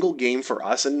 a single game for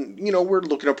us, and, we're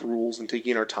looking up rules and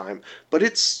taking our time, but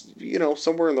it's,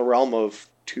 somewhere in the realm of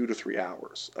 2 to 3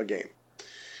 hours a game.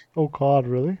 Oh, God,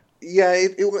 really? Yeah,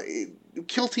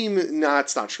 Kill Team, nah,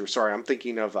 it's not true. Sorry, I'm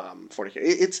thinking of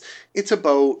 40K. It's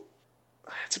about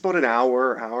an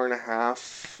hour and a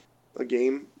half a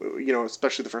game,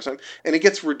 especially the first time. And it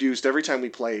gets reduced every time we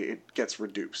play. It gets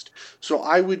reduced. So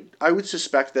I would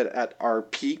suspect that at our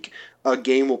peak, a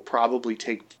game will probably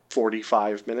take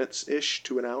 45 minutes ish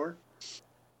to an hour.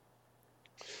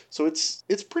 So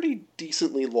it's pretty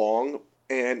decently long.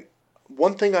 And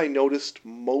one thing I noticed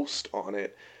most on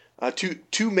it,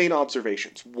 two main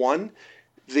observations. One,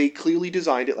 they clearly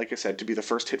designed it, like I said, to be the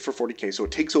first hit for 40K, so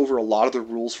it takes over a lot of the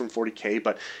rules from 40K,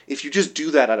 but if you just do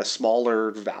that at a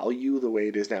smaller value the way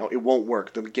it is now, it won't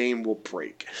work. The game will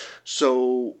break.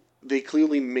 So they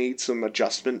clearly made some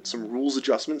rules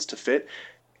adjustments to fit,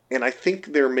 and I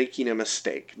think they're making a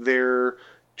mistake. They're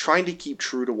trying to keep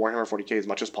true to Warhammer 40K as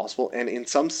much as possible, and in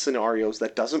some scenarios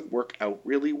that doesn't work out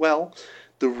really well.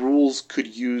 The rules could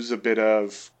use a bit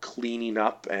of cleaning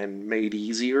up and made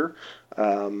easier.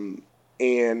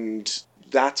 And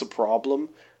that's a problem.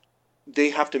 They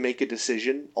have to make a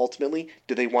decision, ultimately.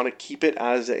 Do they want to keep it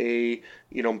as a,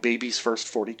 baby's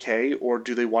first 40K, or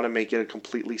do they want to make it a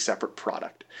completely separate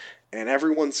product? And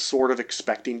everyone's sort of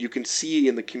expecting, you can see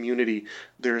in the community,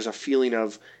 there's a feeling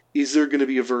of, is there going to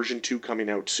be a version 2 coming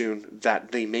out soon,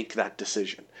 that they make that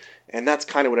decision? And that's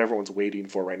kind of what everyone's waiting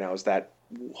for right now, is that,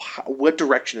 what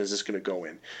direction is this going to go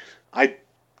in? I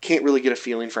can't really get a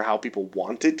feeling for how people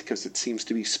want it, because it seems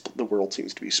to be the world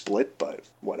seems to be split, but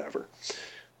whatever.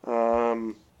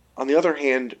 On the other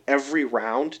hand, every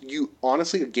round,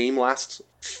 a game lasts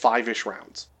 5-ish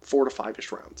rounds, 4 to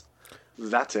 5-ish rounds.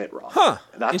 That's it, Rob. Huh.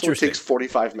 That's what takes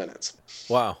 45 minutes.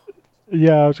 Wow.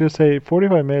 Yeah, I was going to say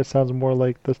 45 minutes sounds more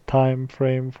like the time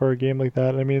frame for a game like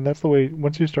that. I mean, that's the way,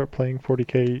 once you start playing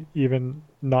 40K, even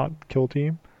not Kill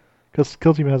Team, because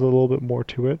Kill Team has a little bit more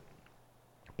to it.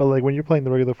 But like when you're playing the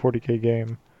regular 40K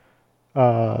game,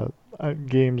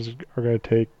 games are going to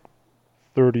take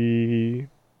 30,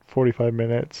 45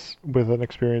 minutes with an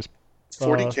experienced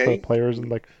 40K players and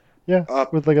with like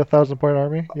 1,000-point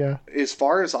army. Yeah. As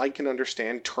far as I can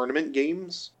understand, tournament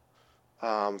games for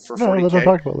 40K. No, that's what I'm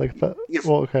talking about. Like that.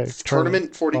 Well, okay.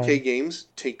 Tournament 40K games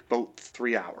take about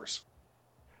 3 hours.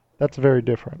 That's very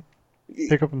different.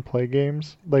 Pick up and play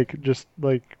games, just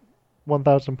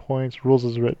 1,000 points, rules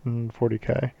is written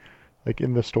 40K, like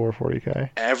in the store 40K.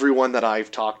 Everyone that I've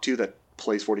talked to that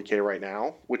plays 40K right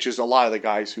now, which is a lot of the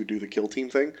guys who do the Kill Team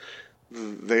thing,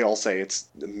 they all say it's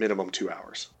minimum 2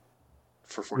 hours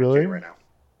for 40K right now.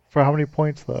 For how many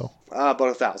points though? About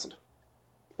 1,000.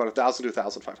 About 1,000 to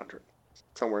 1,500.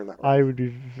 Somewhere in that range. I would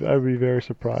be very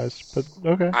surprised, but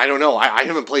okay. I don't know. I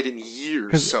haven't played in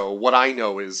years, so what I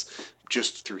know is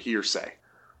just through hearsay.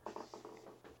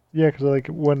 Yeah, because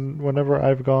whenever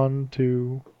I've gone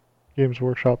to Games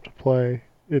Workshop to play,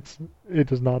 it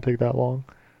does not take that long.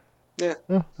 Yeah.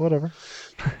 Whatever.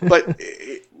 But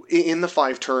in the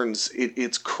 5 turns,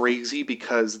 it's crazy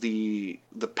because the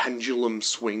pendulum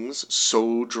swings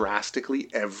so drastically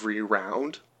every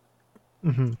round.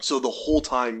 Mm-hmm. So the whole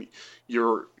time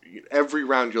every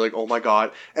round you're like, oh my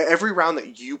god. Every round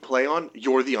that you play on,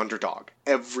 you're the underdog.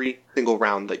 Every single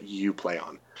round that you play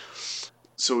on.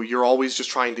 So you're always just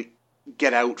trying to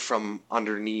get out from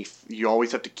underneath. You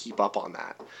always have to keep up on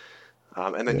that.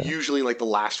 And then usually, like the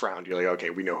last round, you're like,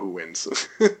 okay, we know who wins.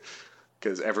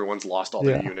 because everyone's lost all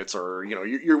their units, or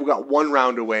you've got one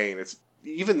round away, and it's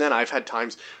even then. I've had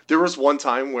times. There was one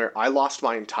time where I lost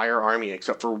my entire army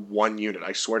except for one unit.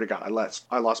 I swear to God, I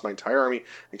lost my entire army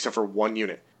except for one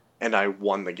unit, and I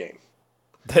won the game.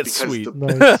 That's sweet.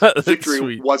 The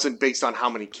victory wasn't based on how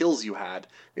many kills you had.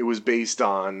 It was based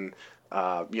on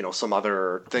some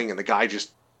other thing, and the guy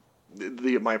just.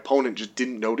 My opponent just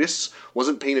didn't notice,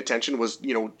 wasn't paying attention, was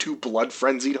too blood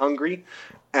frenzied hungry,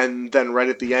 and then right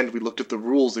at the end we looked at the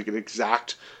rules to get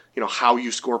exact how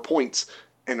you score points,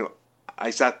 and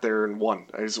I sat there and won.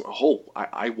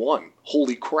 I won!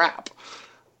 Holy crap!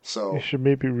 So you should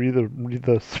maybe read the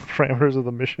parameters of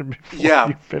the mission before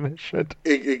you finish it.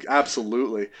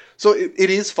 Absolutely. So it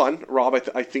is fun, Rob.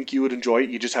 I think you would enjoy it.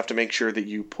 You just have to make sure that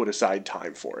you put aside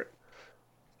time for it.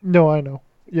 No, I know.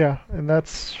 Yeah, and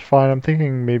that's fine. I'm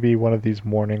thinking maybe one of these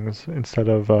mornings, instead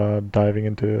of diving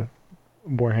into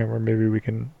Warhammer, maybe we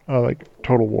can, like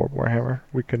Total War Warhammer,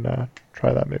 we can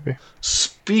try that maybe.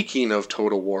 Speaking of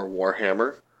Total War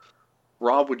Warhammer,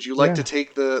 Rob, would you like to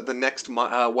take the next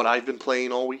what I've been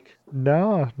playing all week?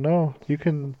 No, you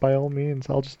can by all means.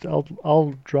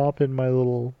 I'll drop in my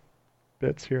little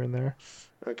bits here and there.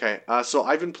 Okay, so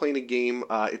I've been playing a game.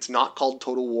 It's not called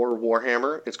Total War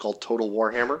Warhammer. It's called Total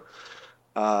Warhammer.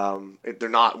 They're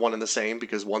not one and the same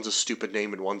because one's a stupid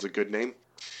name and one's a good name.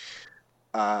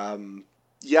 I've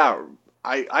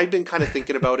been kind of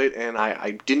thinking about it, and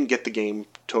I didn't get the game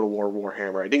Total War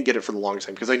Warhammer. I didn't get it for the longest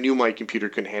time because I knew my computer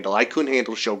couldn't handle it. I couldn't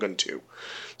handle Shogun 2.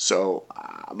 So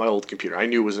my old computer, I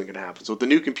knew it wasn't going to happen. So with the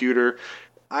new computer,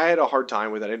 I had a hard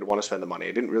time with it. I didn't want to spend the money.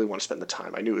 I didn't really want to spend the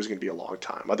time. I knew it was going to be a long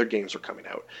time. Other games were coming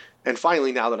out. And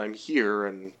finally, now that I'm here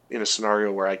and in a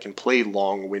scenario where I can play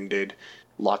long-winded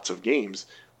lots of games,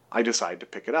 I decided to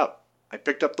pick it up. I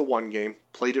picked up the one game,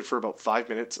 played it for about 5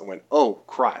 minutes, and went, oh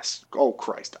Christ,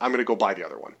 I'm going to go buy the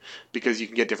other one, because you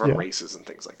can get different races and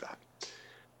things like that.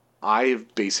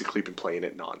 I've basically been playing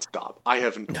it nonstop. I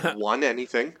haven't won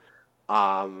anything.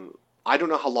 I don't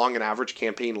know how long an average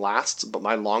campaign lasts, but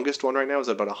my longest one right now is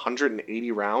about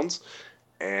 180 rounds,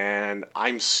 and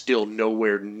I'm still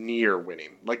nowhere near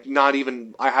winning. Like,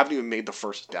 I haven't even made the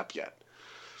first step yet.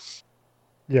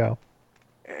 Yeah.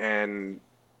 And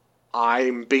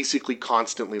I'm basically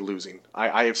constantly losing.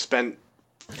 I have spent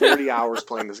 40 hours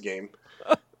playing this game,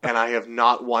 and I have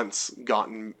not once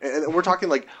gotten... And we're talking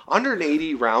like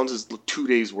 180 rounds is 2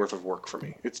 days worth of work for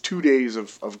me. It's 2 days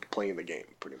of playing the game,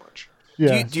 pretty much.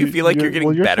 Yeah. Do you feel like you're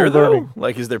getting better, though?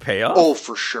 Like, is there payoff? Oh,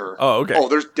 for sure. Oh, okay. Oh,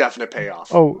 there's definite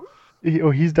payoff.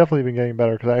 He's definitely been getting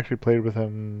better, because I actually played with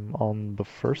him on the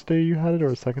first day you had it, or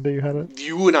the second day you had it?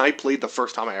 You and I played the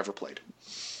first time I ever played.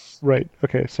 Right.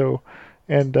 Okay. So,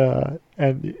 and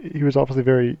he was obviously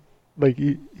very, like,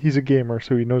 he's a gamer,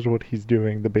 so he knows what he's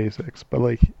doing, the basics. But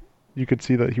like, you could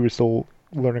see that he was still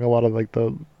learning a lot of like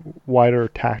the wider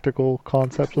tactical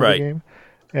concepts of the game.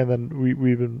 And then we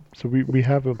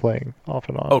have been playing off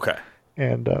and on. Okay.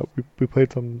 And we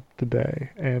played some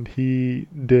today, and he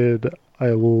did a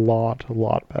lot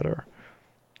better.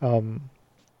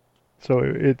 So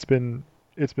it's been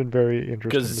very interesting.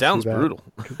 Because it sounds brutal.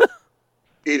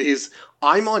 It is.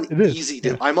 I'm on easy.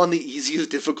 Yeah. I'm on the easiest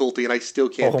difficulty, and I still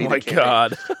can't beat the campaign. Oh my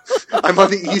god! I'm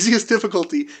on the easiest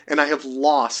difficulty, and I have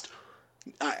lost.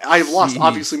 I have lost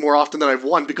obviously more often than I've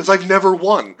won because I've never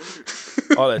won.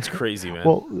 Oh, that's crazy, man.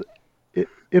 Well,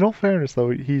 in all fairness,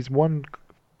 though, he's won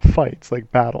fights,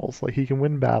 like battles. Like, he can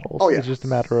win battles. Oh, yeah. It's just a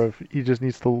matter of he just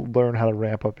needs to learn how to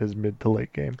ramp up his mid to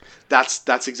late game.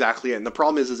 That's exactly it. And the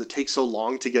problem is it takes so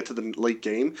long to get to the late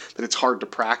game that it's hard to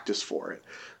practice for it.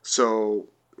 So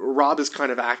Rob is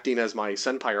kind of acting as my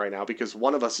senpai right now, because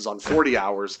one of us is on 40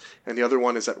 hours and the other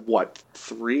one is at what?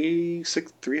 300,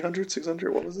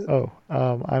 600? What was it? Oh,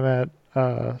 I'm at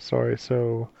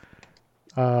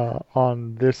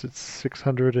on this it's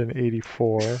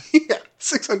 684. Yeah,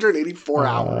 684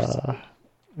 hours.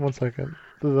 1 second.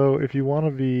 Though if you want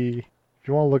to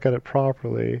look at it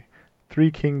properly, Three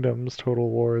Kingdoms Total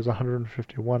War is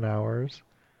 151 hours.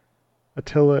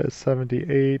 Attila is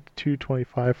 78,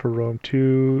 225 for Rome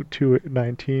 2,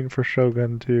 219 for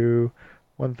Shogun 2,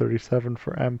 137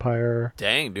 for Empire.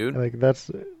 Dang, dude. Like,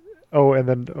 that's... Oh, and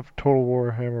then Total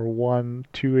Warhammer 1,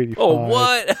 285. Oh,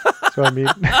 what? So, I mean...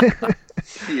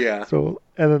 Yeah. So,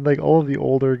 and then, like, all of the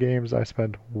older games, I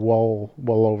spent well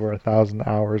over 1,000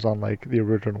 hours on, like, the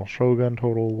original Shogun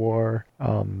Total War,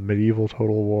 Medieval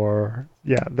Total War.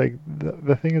 Yeah, like,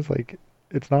 the thing is, like...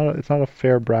 It's not a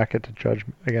fair bracket to judge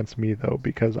against me, though,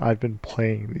 because I've been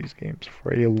playing these games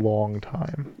for a long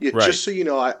time. Yeah, right. Just so you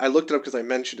know, I looked it up because I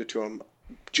mentioned it to him.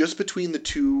 Just between the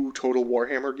two Total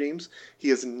Warhammer games, he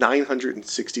has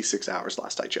 966 hours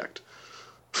last I checked.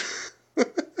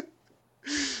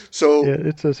 So Yeah,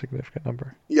 it's a significant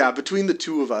number. yeah, between the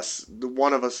two of us, the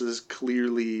one of us is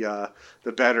clearly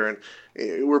the better,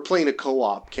 and we're playing a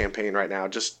co-op campaign right now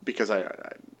just because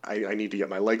I need to get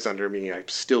my legs under me. I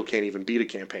still can't even beat a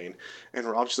campaign, and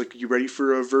Rob's just like, "You ready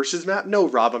for a versus map?" No,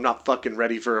 Rob, I'm not fucking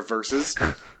ready for a versus.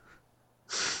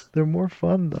 They're more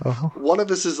fun though. One of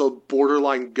us is a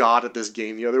borderline god at this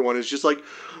game. The other one is just like,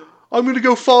 "I'm gonna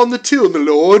go farm the till, my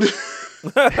lord."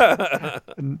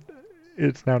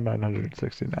 It's now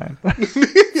 969.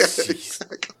 Yeah,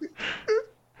 exactly.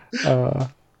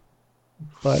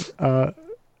 But I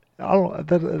don't.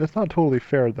 That's not totally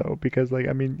fair though, because like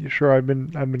I mean, sure, I've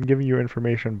been giving you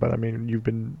information, but I mean, you've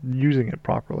been using it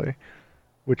properly,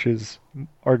 which is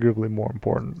arguably more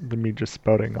important than me just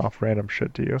spouting off random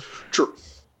shit to you. True.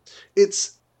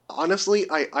 It's honestly,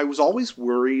 I was always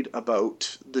worried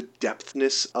about the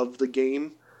depthness of the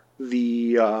game.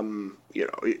 This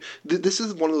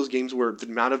is one of those games where the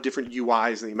amount of different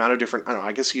UIs and the amount of different, I don't know,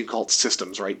 I guess you could call it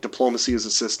systems, right? Diplomacy is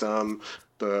a system,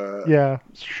 Yeah,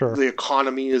 sure. the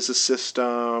economy is a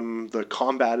system, the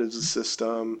combat is a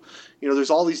system. There's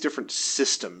all these different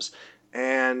systems.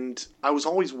 And I was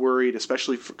always worried,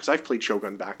 especially because I've played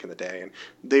Shogun back in the day, and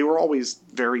they were always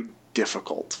very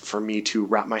difficult for me to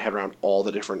wrap my head around all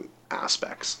the different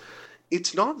aspects.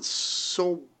 It's not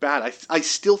so bad. I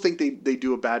still think they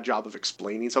do a bad job of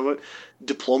explaining some of it.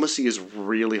 Diplomacy is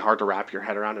really hard to wrap your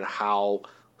head around and how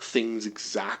things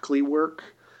exactly work.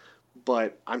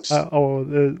 But there's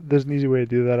an easy way to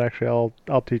do that. Actually,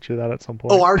 I'll teach you that at some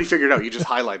point. Oh, I already figured it out. You just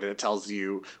highlight it. It tells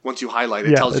you, once you highlight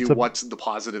it, tells you what's the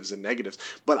positives and negatives.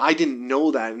 But I didn't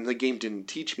know that, and the game didn't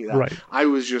teach me that. Right. I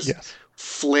was just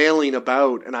flailing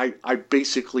about, and I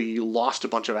basically lost a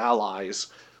bunch of allies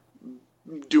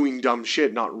doing dumb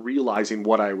shit, not realizing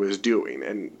what I was doing.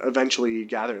 And eventually you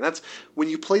gather. And that's, when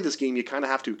you play this game, you kind of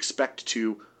have to expect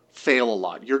to fail a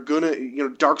lot. You're gonna,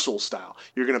 Dark Souls style,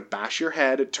 you're gonna bash your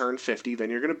head at turn 50, then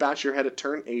you're gonna bash your head at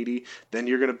turn 80, then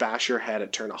you're gonna bash your head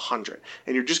at turn 100,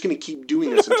 and you're just gonna keep doing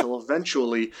this until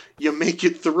eventually you make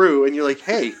it through, and you're like,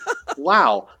 hey,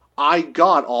 wow, I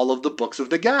got all of the books of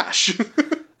Nagash.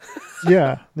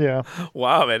 Yeah.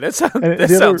 Wow, man, that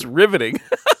sounds riveting.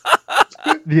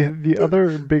 The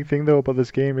other big thing though about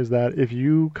this game is that if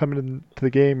you come into the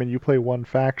game and you play one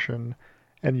faction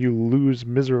and you lose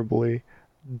miserably,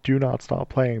 do not stop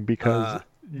playing, because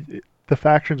the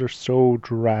factions are so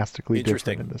drastically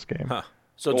different in this game. Huh.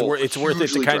 So it's worth it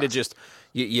to kind of just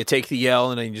you take the L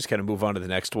and then you just kind of move on to the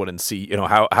next one and see,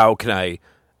 how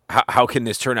can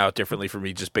this turn out differently for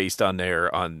me just based on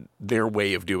their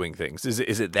way of doing things?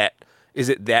 Is it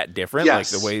that different?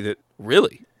 Yes. Like the way that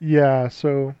really? Yeah.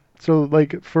 So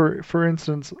like for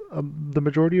instance, the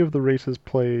majority of the races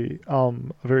play a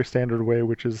very standard way,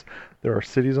 which is there are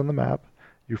cities on the map.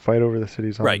 You fight over the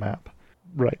cities on the map.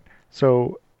 Right.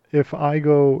 So if I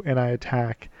go and I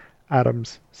attack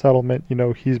Adam's settlement,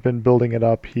 he's been building it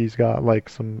up. He's got like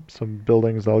some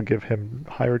buildings that'll give him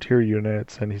higher tier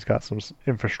units, and he's got some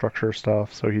infrastructure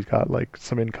stuff. So he's got like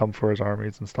some income for his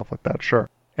armies and stuff like that. Sure.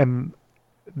 And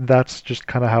that's just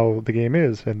kind of how the game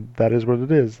is, and that is what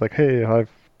it is. Like, hey, I've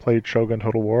played Shogun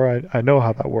Total War. I know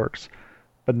how that works.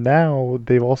 But now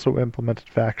they've also implemented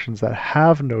factions that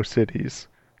have no cities.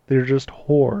 They're just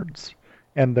hordes,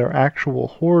 and their actual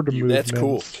horde movements. That's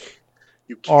cool.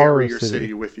 You carry your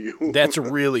city with you. That's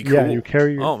really cool. Yeah, you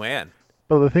carry your... Oh, man.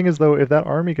 But the thing is, though, if that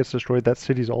army gets destroyed, that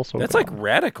city's also That's gone. like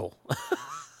radical.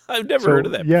 I've never heard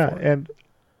of that before. Yeah, and...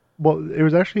 Well, it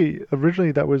was actually...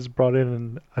 Originally, that was brought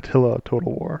in Attila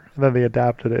Total War, and then they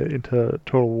adapted it into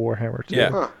Total Warhammer 2.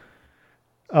 Yeah.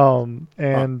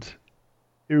 And...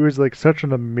 It was like such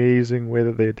an amazing way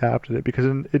that they adapted it, because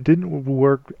it didn't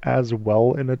work as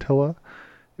well in Attila.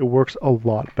 It works a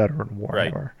lot better in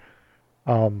Warhammer,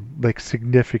 like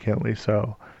significantly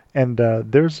so. And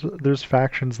there's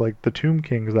factions like the Tomb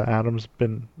Kings that Adam's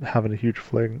been having a huge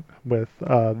fling with.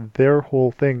 Their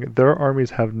whole thing, their armies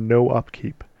have no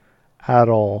upkeep at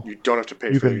all. You don't have to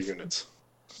pay for their units.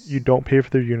 You don't pay for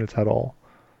their units at all,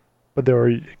 but there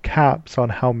are caps on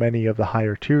how many of the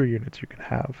higher tier units you can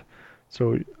have.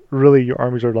 So really, your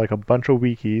armies are like a bunch of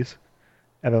weakies,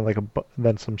 and then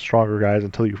then some stronger guys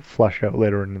until you flesh out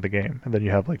later into the game, and then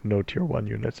you have like no tier 1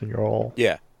 units, and you're all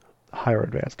higher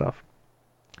advanced stuff.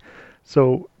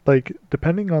 So like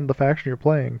depending on the faction you're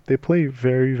playing, they play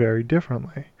very, very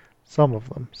differently. Some of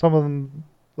them,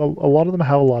 a lot of them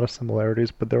have a lot of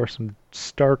similarities, but there are some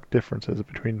stark differences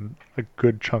between a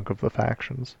good chunk of the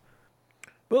factions.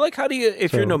 But like, how do you,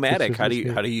 if you're nomadic, how do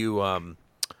you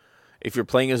if you're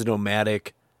playing as a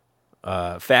nomadic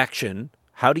faction,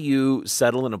 how do you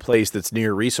settle in a place that's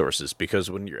near resources?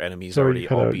 Because when your enemies already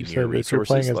all be near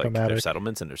resources, like their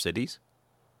settlements and their cities.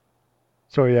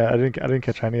 So yeah, I didn't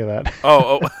catch any of that.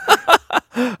 Oh,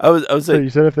 I was So like, you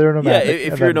said if they're yeah. nomadic,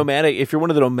 If and you're then, nomadic, if you're one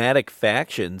of the nomadic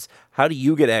factions, how do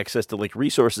you get access to like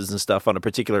resources and stuff on a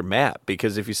particular map?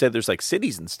 Because if you said there's like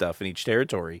cities and stuff in each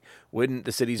territory, wouldn't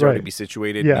the cities already right? be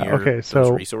situated Yeah. near Okay. those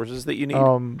So resources that you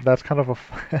need? that's kind of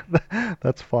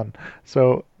that's fun.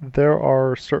 So there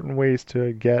are certain ways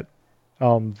to get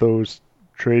those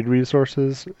trade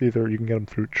resources. Either you can get them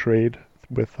through trade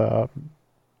with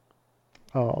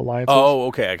alliances, Oh,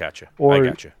 okay, I got you. I or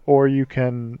got you. you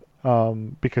can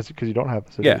because you don't have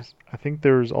the Yeah. cities. I think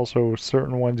there's also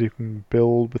certain ones you can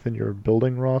build within your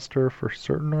building roster for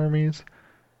certain armies.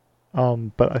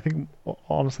 But I think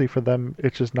honestly for them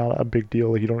it's just not a big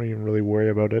deal. Like, you don't even really worry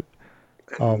about it.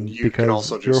 And you can Because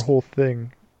also your just, whole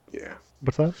thing. yeah.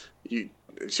 What's that? You,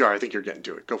 sorry, I think you're getting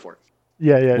to it. Go for it.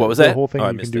 Yeah, yeah. What was The that? whole thing Oh, I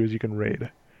you can missed do it. is you can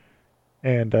raid,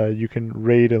 and you can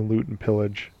raid and loot and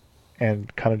pillage,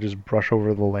 and kind of just brush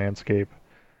over the landscape.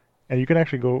 And you can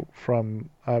actually go from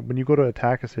when you go to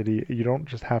attack a city, you don't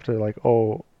just have to like,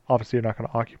 oh, obviously you're not going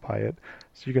to occupy it,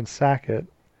 so you can sack it,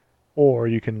 or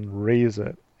you can raise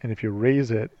it. And if you raise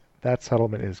it, that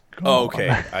settlement is Oh, gone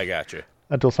okay, I got you.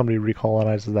 until somebody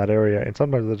recolonizes that area. And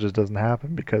sometimes that just doesn't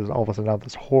happen because all of a sudden now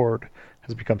this horde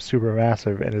has become super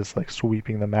massive and is like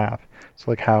sweeping the map. So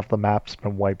like half the map's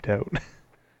been wiped out.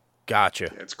 Gotcha.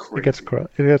 Yeah, it's It gets crazy.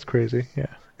 it gets crazy. Yeah.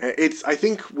 It's, I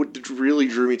think what really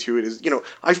drew me to it is,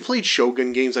 I've played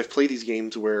Shogun games. I've played these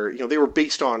games where, they were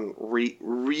based on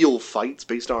real fights,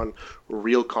 based on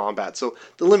real combat. So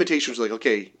the limitations are like,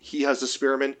 okay, he has a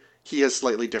spearman, he has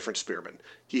slightly different spearmen.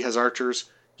 He has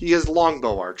archers, he has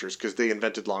longbow archers because they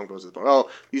invented longbows. Oh,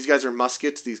 these guys are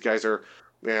muskets, these guys are,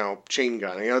 chain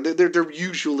gun. They're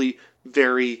usually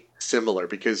very similar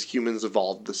because humans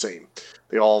evolved the same.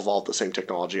 They all evolved the same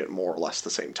technology at more or less the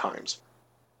same times.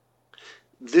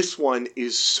 This one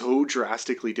is so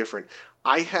drastically different.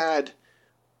 I had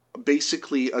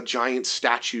basically a giant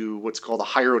statue, what's called a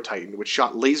Hierotitan, which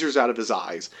shot lasers out of his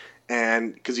eyes.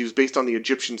 And because he was based on the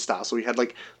Egyptian style, so he had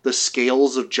like the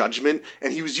scales of judgment,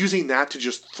 and he was using that to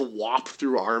just thwop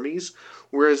through armies.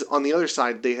 Whereas on the other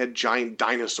side, they had giant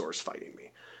dinosaurs fighting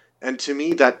me. And to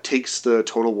me, that takes the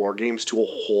Total War games to a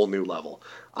whole new level.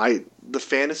 The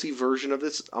fantasy version of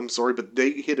this, I'm sorry, but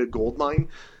they hit a gold mine.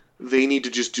 They need to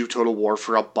just do Total War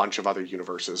for a bunch of other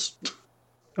universes.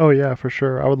 Oh yeah, for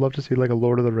sure. I would love to see like a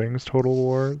Lord of the Rings Total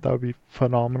War. That would be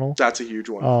phenomenal. That's a huge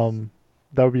one.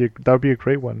 That would be a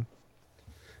great one.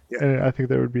 Yeah. And I think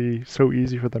that would be so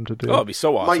easy for them to Oh, do. it'd be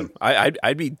so awesome.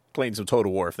 I'd be playing some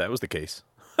Total War if that was the case.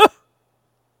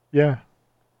 Yeah.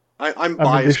 I'm they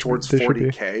biased should- towards they should be.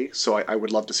 40K, so I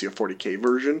would love to see a 40K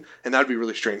version, and that would be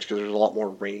really strange because there's a lot more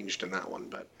ranged in that one.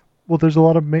 But Well, there's a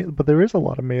lot of but there is a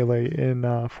lot of melee in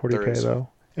There 40K is. though.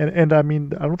 And I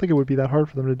mean, I don't think it would be that hard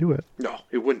for them to do it. no,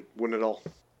 it wouldn't at all.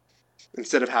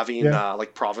 Instead of having Yeah.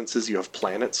 like provinces, you have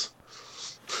planets.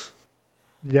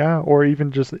 Yeah, or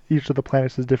even just each of the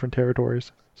planets is different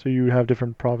territories. So you have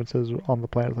different provinces on the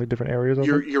planet, like different areas of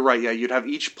it. You're right. Yeah, you'd have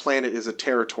each planet is a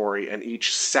territory, and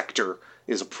each sector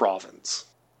is a province.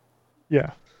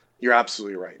 Yeah, You're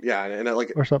absolutely right. Yeah, and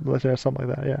like, or something. Let's say something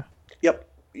like that. Yeah. yep,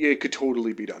 yeah, it could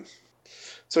totally be done.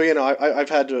 So I've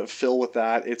had to fill with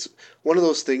that. It's one of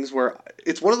those things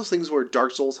where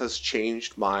Dark Souls has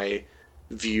changed my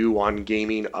view on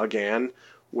gaming again.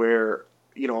 Where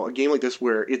a game like this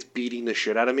where it's beating the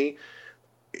shit out of me,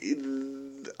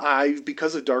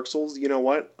 because of Dark Souls, you know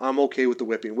what? I'm okay with the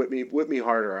whipping. Whip me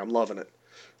harder. I'm loving it.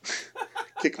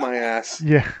 Kick my ass.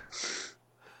 Yeah.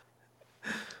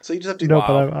 So you just have to. No,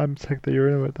 Wow. but I'm sick that you're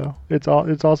into it though. It's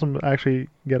awesome actually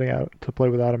getting out to play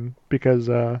with Adam because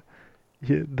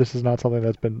this is not something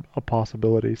that's been a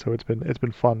possibility. So it's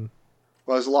been fun.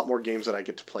 Well, there's a lot more games that I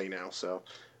get to play now, so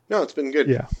no, it's been good.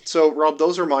 Yeah. So Rob,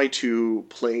 those are my two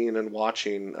playing and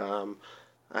watching.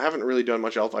 I haven't really done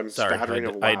much else. I'm Sorry, spattering a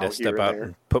I WoW had to here step and out there.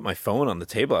 and put my phone on the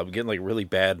table. I'm getting like really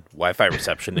bad Wi-Fi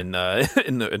reception in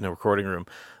the recording room.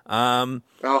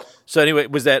 Oh, So anyway,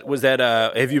 was that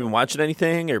have you been watching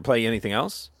anything or playing anything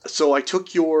else? so I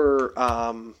took your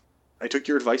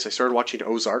advice. I started watching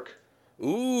Ozark.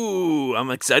 Ooh,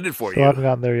 I'm excited for So I you. haven't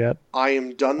gotten there yet. I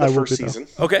am done I the will first be, though. season.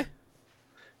 Okay.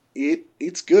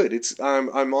 It's good.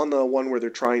 I'm on the one where they're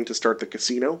trying to start the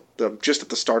casino. Just at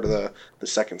the start of the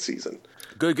second season.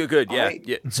 Good. Yeah, Alright.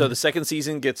 yeah. So the second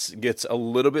season gets a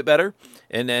little bit better,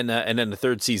 and then the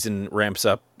third season ramps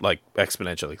up like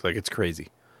exponentially. Like it's crazy.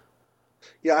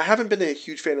 Yeah, I haven't been a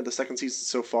huge fan of the second season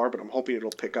so far, but I'm hoping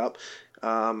it'll pick up.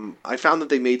 I found that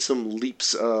they made some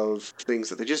leaps of things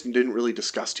that they just didn't really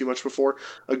discuss too much before.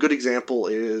 A good example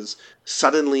is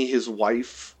suddenly his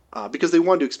wife because they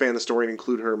wanted to expand the story and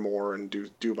include her more and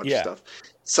do a bunch of stuff.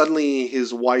 Suddenly,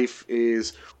 his wife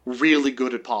is really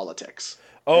good at politics.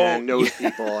 And knows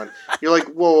people, and you're like,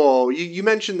 whoa, you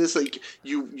mentioned this, like,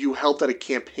 you helped at a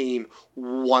campaign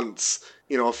once,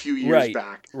 a few years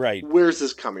back. Right. Where's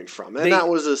this coming from? And that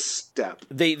was a step.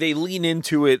 They lean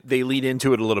into it. They lean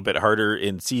into it a little bit harder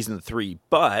in season 3,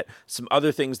 but some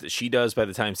other things that she does by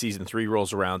the time season 3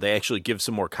 rolls around, they actually give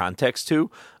some more context to,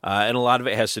 and a lot of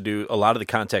the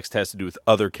context has to do with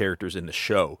other characters in the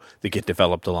show that get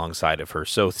developed alongside of her.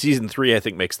 So season 3, I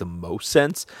think, makes the most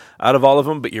sense out of all of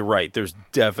them. But you're right, there's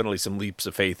definitely some leaps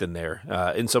of faith in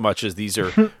there, in so much as these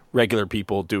are regular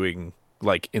people doing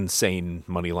like insane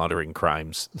money laundering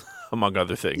crimes, among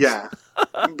other things. Yeah.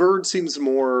 Bird seems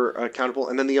more accountable.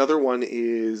 And then the other one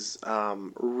is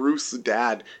Ruth's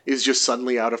dad is just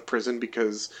suddenly out of prison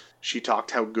because she talked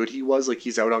how good he was. Like,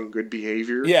 he's out on good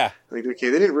behavior. Yeah. Like, okay,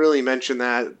 they didn't really mention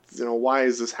that. Why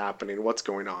is this happening? What's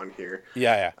going on here?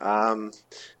 Yeah.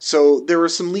 So there were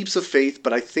some leaps of faith,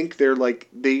 but I think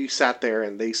they sat there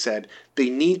and they said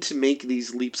they need to make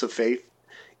these leaps of faith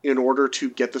in order to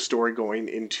get the story going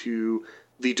into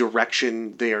the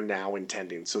direction they are now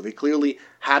intending. So they clearly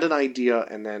had an idea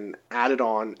and then added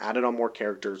on more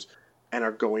characters and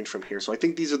are going from here. So I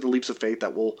think these are the leaps of faith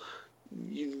that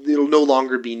it'll no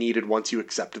longer be needed once you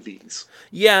accept these.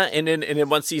 Yeah, and then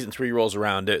once season 3 rolls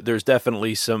around, there's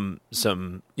definitely some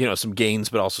gains,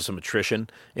 but also some attrition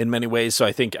in many ways. So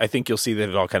I think you'll see that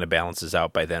it all kind of balances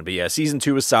out by then. But yeah, season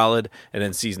 2 is solid, and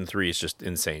then season 3 is just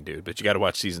insane, dude. But you got to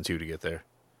watch season 2 to get there.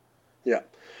 Yeah.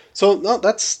 So no,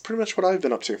 that's pretty much what I've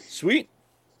been up to. Sweet.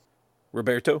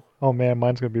 Roberto? Oh man,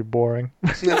 mine's gonna be boring.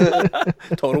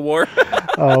 Total War?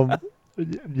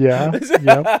 Yeah,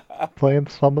 playing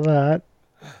some of that.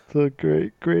 It's a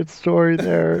great story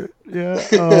there. Yeah.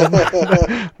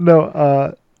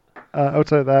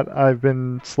 Outside of that, I've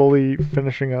been slowly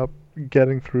finishing up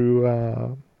getting through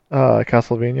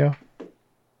Castlevania.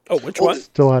 Oh, which one?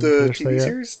 Still haven't the finished TV that yet.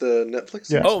 series, the Netflix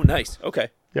series? Yeah. Oh, nice. Okay.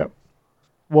 Yep.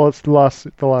 Well, it's the last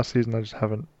season. I just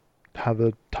haven't had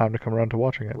the time to come around to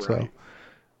watching it. Right.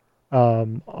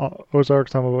 So,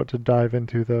 Ozarks I'm about to dive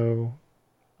into though.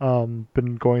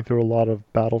 Been going through a lot of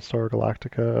Battlestar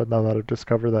Galactica now that I've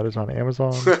discovered that is on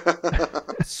Amazon.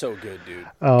 It's so good, dude.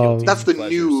 That's the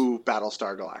new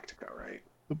Battlestar Galactica, right?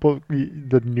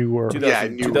 The newer.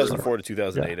 2004 to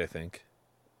 2008, yeah. I think.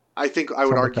 I think I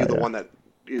would Something argue like that, the one that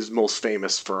is most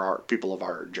famous for our people of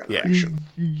our generation.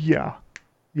 Yeah.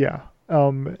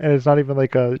 And it's not even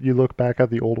like you look back at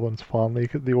the old ones fondly.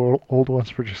 The old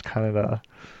ones were just kind of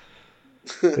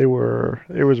it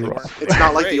was rough. It's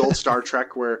not like the old Star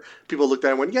Trek where people looked at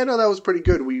it and went, yeah, no, that was pretty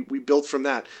good. We built from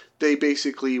that. They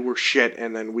basically were shit,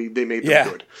 and then they made them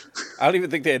good. I don't even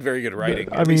think they had very good writing.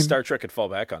 I mean, Star Trek could fall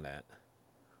back on that.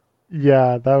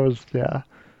 Yeah, that was, yeah.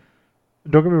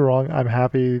 Don't get me wrong, I'm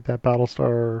happy that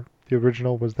Battlestar, the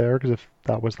original, was there, because if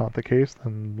that was not the case,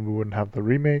 then we wouldn't have the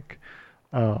remake.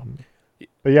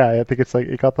 But yeah, I think it's like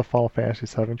it got the Final Fantasy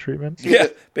VII treatment. Yeah,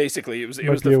 basically, it was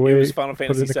Final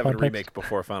Fantasy VII context. remake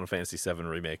before Final Fantasy VII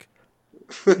remake.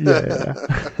 Yeah.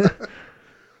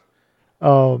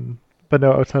 But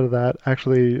no, outside of that,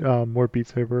 actually, more Beat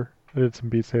Saber. I did some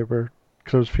Beat Saber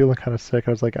because I was feeling kind of sick.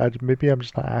 I was like, maybe I'm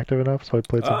just not active enough, so I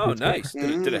played some. Oh, Beat nice!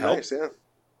 Saber. Did it help? Nice, yeah.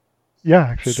 Yeah,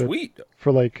 actually, Sweet. did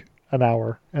for like an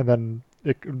hour, and then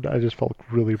I just felt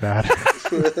really bad.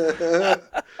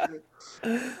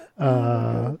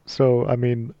 So I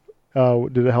mean,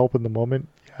 did it help in the moment?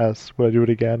 Yes. Would I do it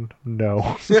again?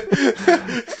 No.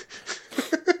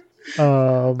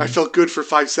 I felt good for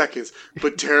 5 seconds,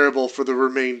 but terrible for the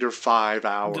remainder 5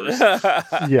 hours.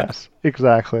 Yes,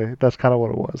 exactly. That's kind of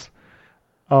what it was.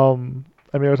 I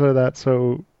mean, outside of that,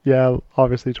 so yeah,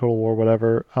 obviously Total War,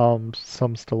 whatever. Some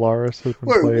Stellaris has been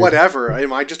played. Whatever.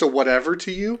 Am I just a whatever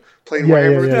to you? Playing Yeah,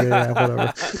 Warhammer?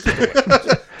 whatever.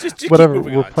 Just Whatever. keep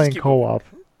moving We're on. playing Just keep co-op.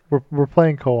 We're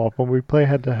playing co-op. When we play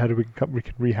head to head, we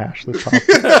can rehash the topic.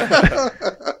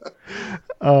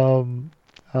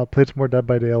 Played some more Dead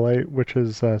by Daylight, which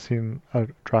has seen a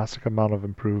drastic amount of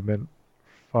improvement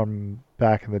from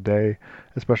back in the day,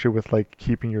 especially with like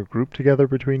keeping your group together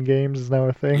between games is now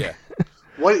a thing. Yeah.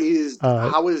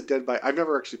 How is Dead by... I've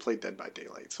never actually played Dead by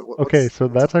Daylight. So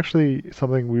that's actually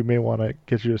something we may want to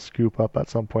get you to scoop up at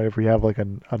some point if we have like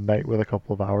a night with a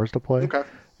couple of hours to play. Okay.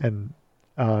 And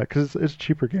because it's a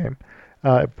cheaper game,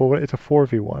 but it's a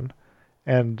 4v1,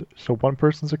 and so one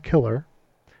person's a killer,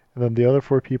 and then the other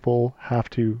 4 people have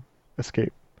to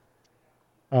escape.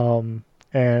 And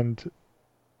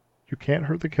you can't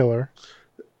hurt the killer.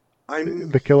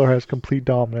 The killer has complete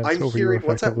dominance I'm over you hearing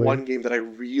what's that effectively. one game that I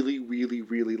really, really,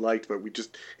 really liked, but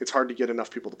it's hard to get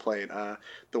enough people to play it.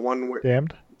 The one where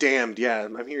Damned? Damned, yeah,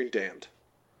 I'm hearing Damned.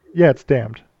 Yeah, it's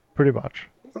Damned, pretty much.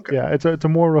 Okay. Yeah, it's a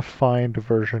more refined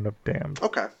version of Damned.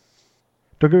 Okay.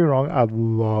 Don't get me wrong, I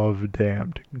love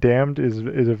Damned. Damned is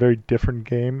a very different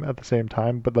game at the same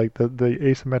time, but like the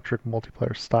asymmetric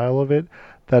multiplayer style of it,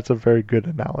 that's a very good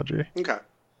analogy. Okay.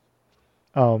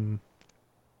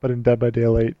 But in Dead by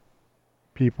Daylight,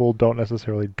 people don't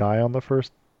necessarily die on the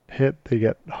first hit. They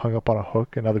get hung up on a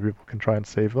hook, and other people can try and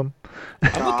save them.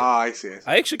 I see.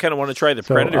 I actually kind of want to try the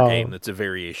So, Predator game that's a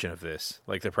variation of this.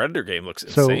 Like, the Predator game looks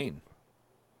So- insane.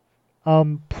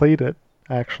 Played it,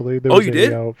 actually. There Oh, was you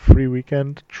did? a free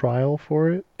weekend trial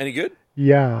for it. Any good?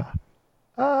 Yeah.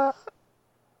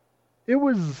 It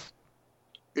was...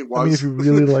 It was. I mean, if you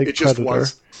really like it just Predator...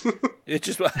 was. It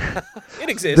just it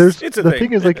exists. It's a the thing.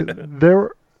 thing is, like,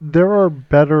 there are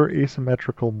better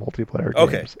asymmetrical multiplayer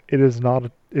games.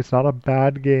 Okay. It's not a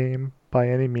bad game by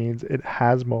any means. It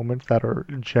has moments that are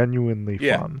genuinely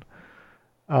fun.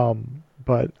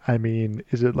 But I mean,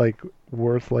 is it like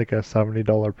worth like a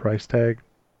 $70 price tag?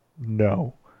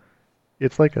 No.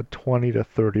 It's like a $20 to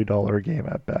 $30 game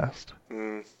at best.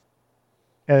 Mm.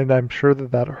 And I'm sure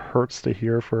that hurts to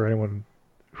hear for anyone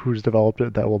who's developed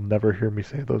it that will never hear me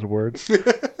say those words.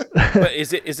 But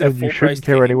is it a And full you price shouldn't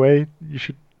care game? anyway. You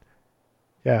should.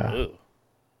 Yeah, Ugh,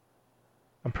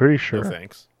 I'm pretty no sure.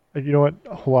 thanks. You know what?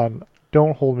 Hold on.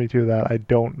 Don't hold me to that. I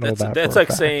don't know that. That's for a like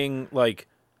fact. saying, like,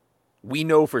 we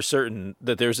know for certain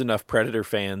that there's enough Predator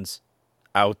fans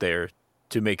out there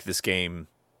to make this game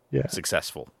Yeah.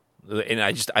 successful. And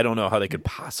I don't know how they could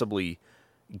possibly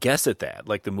guess at that.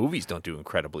 Like, the movies don't do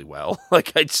incredibly well.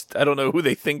 Like, I don't know who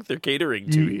they think they're catering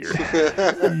to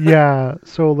here. Yeah.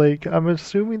 So like, I'm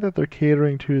assuming that they're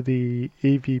catering to the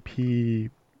AVP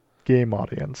game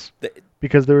audience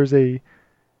because there is a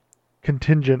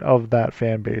contingent of that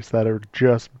fan base that are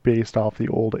just based off the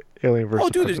old Alien vs. Oh,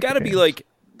 dude, there's got to be games. like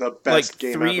The best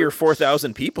game 3,000 ever. or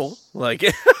 4,000 people. Like,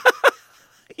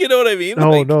 you know what I mean?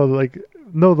 No, Like,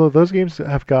 no, those games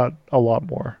have got a lot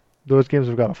more. Those games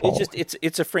have got a following.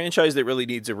 It's a franchise that really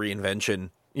needs a reinvention.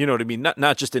 You know what I mean?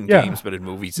 Not just in Yeah. games, but in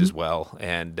movies as well.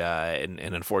 And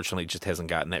unfortunately, just hasn't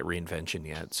gotten that reinvention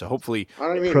yet. So hopefully, I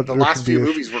don't mean, the Predator last should few be a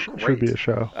movies were should be great. a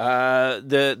show.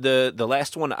 the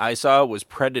last one I saw was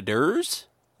Predators.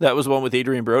 That was one with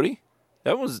Adrian Brody.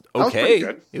 That was was okay. pretty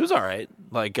good. It was all right.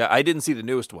 Like, I didn't see the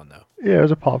newest one though. Yeah, it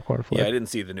was a popcorn flick. Yeah, I didn't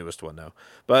see the newest one though.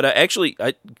 But actually,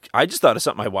 I just thought of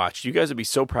something I watched. You guys would be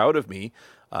so proud of me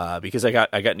because I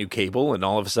got new cable, and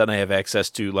all of a sudden I have access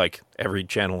to like every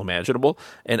channel imaginable,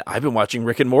 and I've been watching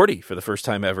Rick and Morty for the first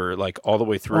time ever, like all the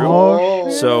way through. Oh,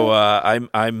 So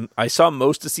I saw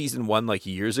most of season 1 like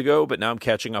years ago, but now I'm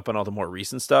catching up on all the more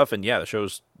recent stuff, and yeah, the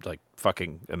show's like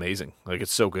fucking amazing. Like,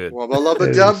 it's so good. Wubba lubba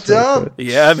It dub is so dub. good.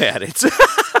 Yeah, man, it's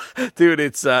dude,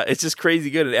 it's just crazy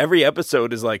good, and every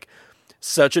episode is like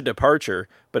such a departure,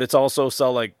 but it's also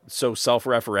so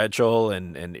self-referential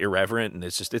and irreverent, and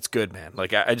it's good, man.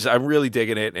 Like, I'm really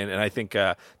digging it, and I think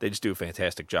they just do a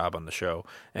fantastic job on the show,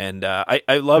 and I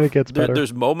love It gets better.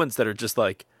 there's moments that are just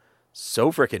like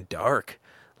so freaking dark.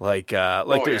 Like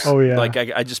there's Oh, yeah. like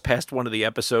I just passed one of the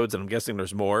episodes, and I'm guessing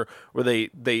there's more, where they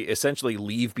essentially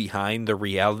leave behind the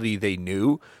reality they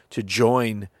knew to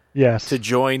join Yes.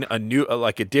 a new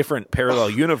like a different parallel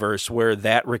universe where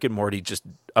that Rick and Morty just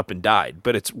up and died,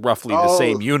 but it's roughly the Oh.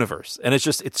 same universe, and it's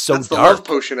so That's the love dark.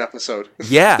 potion episode.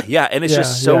 Yeah, and it's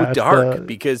just so it's dark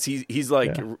because he's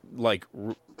like Yeah.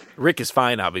 Rick is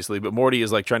fine obviously, but Morty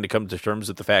is like trying to come to terms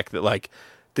with the fact that like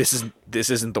this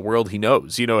isn't the world he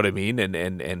knows. You know what I mean?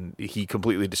 And he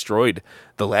completely destroyed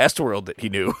the last world that he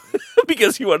knew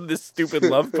because he wanted this stupid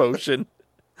love potion.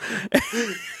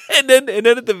 And then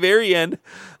at the very end,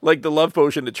 like the love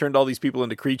potion that turned all these people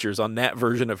into creatures on that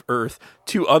version of Earth,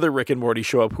 2 other Rick and Morty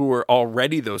show up who were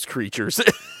already those creatures.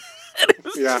 And it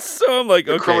was Yeah. just so I'm like,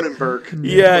 The okay. Cronenberg.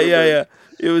 Yeah.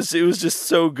 It was just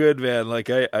so good, man. Like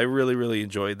I really, really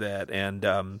enjoyed that. And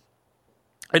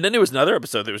then there was another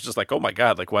episode that was just like, oh my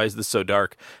God, like why is this so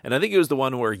dark? And I think it was the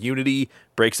one where Unity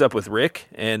breaks up with Rick,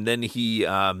 and then he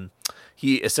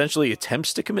essentially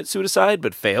attempts to commit suicide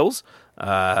but fails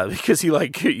because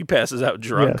he passes out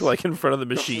drunk Yes. like in front of the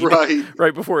machine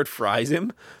Right. before it fries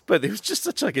him. But it was just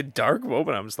such like a dark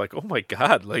moment. I'm just like, oh my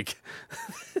God, like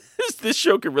this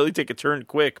show could really take a turn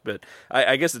quick. But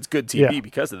I guess it's good TV Yeah.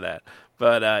 because of that.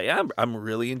 But yeah, I'm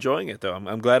really enjoying it though.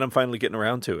 I'm glad I'm finally getting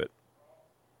around to it.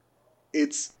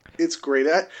 It's great.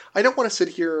 I don't want to sit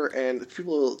here and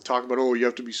people talk about, oh, you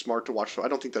have to be smart to watch. So I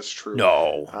don't think that's true.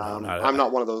 No, I'm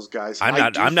not one of those guys.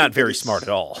 I'm not very smart at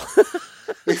all.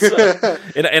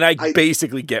 And I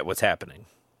basically get what's happening.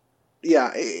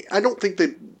 Yeah, I don't think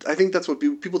that. I think that's what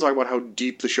people talk about, how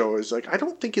deep the show is. Like, I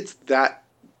don't think it's that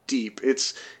deep.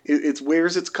 It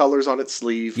wears its colors on its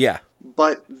sleeve. Yeah.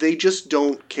 But they just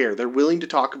don't care. They're willing to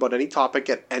talk about any topic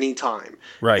at any time.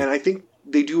 Right. And I think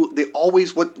they do. They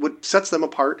always, what sets them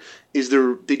apart is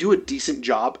they do a decent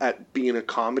job at being a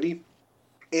comedy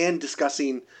and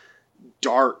discussing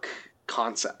dark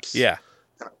concepts. Yeah.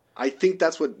 I think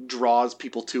that's what draws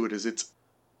people to it. Is it's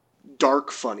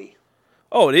dark funny.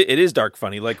 Oh, it is dark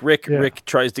funny. Like Rick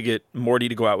tries to get Morty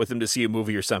to go out with him to see a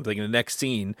movie or something. And the next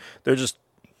scene, they're just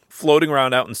floating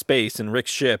around out in space in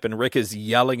Rick's ship, and Rick is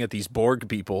yelling at these Borg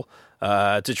people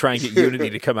to try and get Unity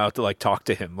to come out to like talk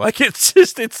to him. Like it's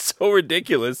so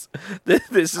ridiculous.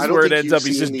 This is where it ends up.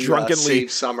 He's just drunkenly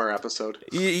Save Summer episode.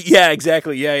 Yeah,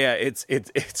 exactly. Yeah. It's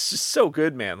just so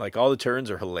good, man. Like all the turns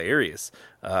are hilarious.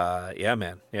 Yeah,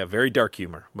 man. Yeah, very dark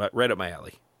humor, but right up my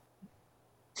alley.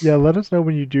 Yeah, let us know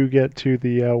when you do get to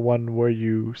the one where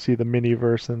you see the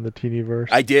mini-verse and the teeny-verse.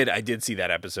 I did see that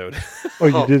episode. Oh,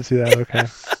 you did see that? Okay.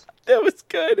 That was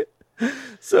good.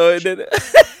 So, and then,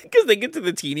 because they get to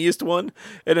the teeniest one,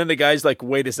 and then the guy's like,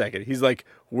 wait a second. He's like,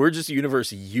 we're just a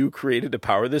universe you created to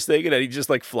power this thing, and then he just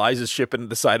like flies his ship into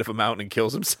the side of a mountain and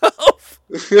kills himself.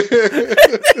 It's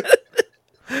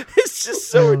just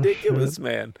so ridiculous,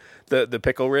 man. The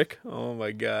Pickle Rick. Oh,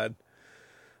 my God.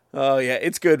 Oh yeah,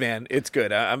 it's good, man. It's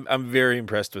good. I'm very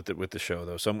impressed with the show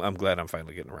though. So I'm glad I'm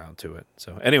finally getting around to it.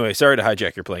 So anyway, sorry to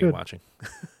hijack your playing and watching.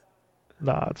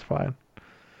 Nah, it's fine.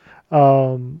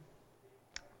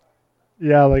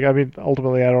 Yeah, like I mean,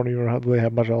 ultimately, I don't even really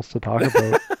have much else to talk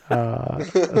about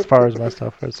as far as my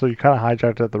stuff goes. So you kind of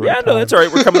hijacked it at the right time. Yeah, no, that's all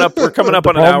right. We're coming up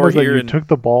on an hour here. You took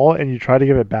the ball and you tried to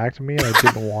give it back to me, and I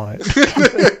didn't want it.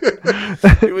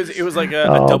 It was like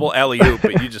a double alley-oop,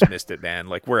 but you just missed it, man.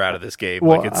 Like we're out of this game.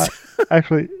 Well, like it's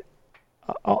actually,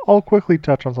 I'll quickly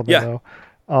touch on something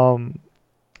though.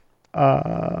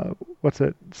 What's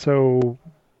it? So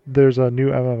there's a new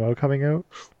MMO coming out.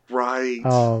 Right.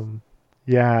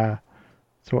 Yeah.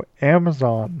 So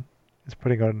Amazon is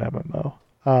putting out an MMO.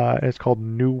 It's called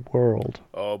New World.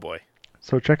 Oh boy.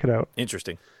 So check it out.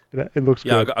 Interesting. It looks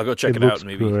good. Yeah, I'll go check it out.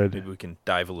 Maybe we can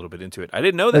dive a little bit into it. I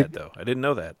didn't know that though. I didn't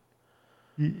know that.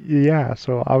 Yeah,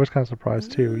 so I was kind of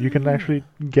surprised too. You can actually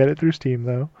get it through Steam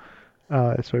though.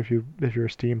 So if you're a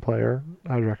Steam player,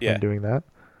 I would recommend doing that.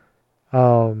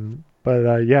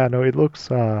 But yeah, no, it looks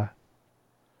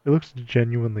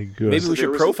genuinely good. Maybe we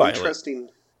should profile it. Interesting.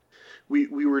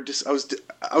 We were just I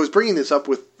was bringing this up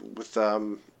with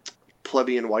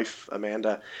plebeian wife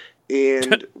Amanda,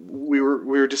 and we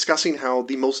were discussing how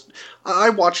I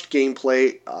watched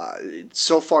gameplay.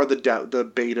 So far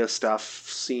the beta stuff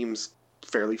seems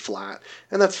fairly flat,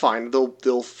 and that's fine.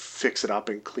 They'll fix it up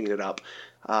and clean it up.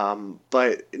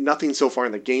 But nothing so far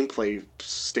in the gameplay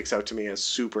sticks out to me as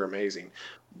super amazing.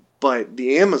 But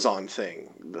the Amazon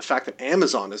thing, the fact that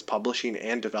Amazon is publishing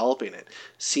and developing it,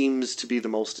 seems to be the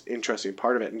most interesting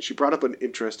part of it. And she brought up an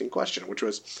interesting question, which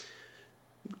was,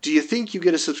 do you think you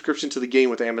get a subscription to the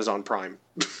game with Amazon Prime?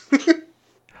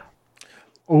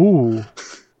 Ooh,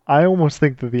 I almost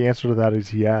think that the answer to that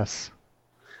is yes.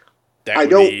 That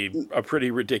would be a pretty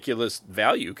ridiculous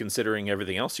value considering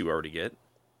everything else you already get.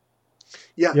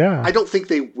 Yeah. I don't think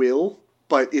they will,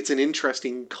 but it's an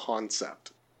interesting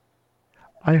concept.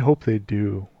 I hope they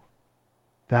do.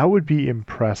 That would be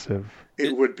impressive.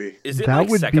 It would be. Is it that like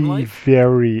would Second be Life?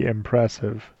 very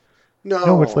impressive.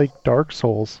 No, it's like Dark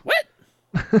Souls. What?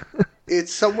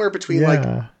 It's somewhere between like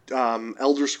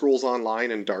Elder Scrolls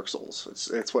Online and Dark Souls.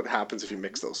 It's what happens if you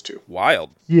mix those two. Wild.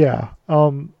 Yeah.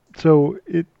 So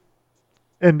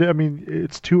and I mean,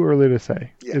 it's too early to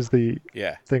say. Yeah. Is the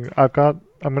thing I'm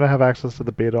gonna have access to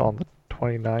the beta on the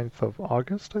 29th of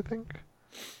August, I think,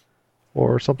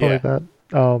 or something like that.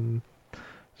 So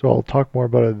I'll talk more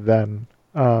about it then.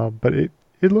 But it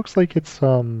looks like it's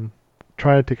trying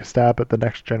to take a stab at the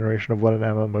next generation of what an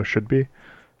MMO should be.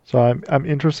 So I'm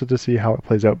interested to see how it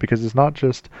plays out, because it's not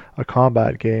just a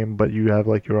combat game, but you have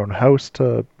like your own house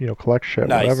to collect shit,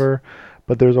 whatever.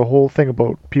 But there's a whole thing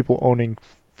about people owning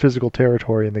physical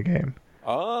territory in the game.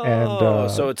 Oh,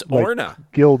 and so it's like Orna.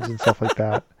 Guilds and stuff like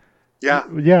that.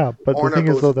 Yeah. But Orna, the thing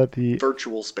is though that the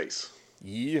virtual space.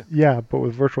 Yeah, but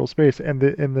with virtual space, and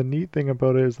the neat thing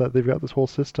about it is that they've got this whole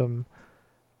system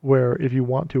where if you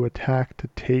want to attack to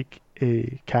take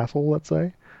a castle, let's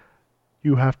say,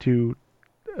 you have to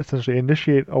essentially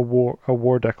initiate a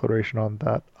war declaration on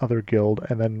that other guild,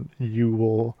 and then you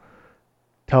will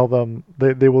tell them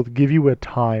they will give you a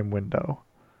time window,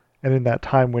 and in that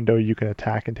time window you can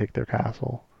attack and take their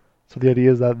castle. So the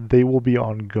idea is that they will be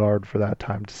on guard for that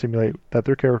time to simulate that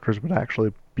their characters would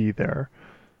actually be there.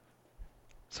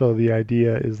 So the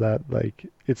idea is that like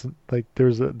it's like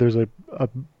there's a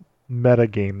meta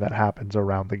game that happens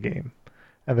around the game,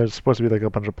 and there's supposed to be like a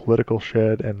bunch of political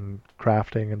shit and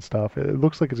crafting and stuff. It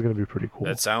looks like it's going to be pretty cool.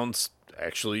 That sounds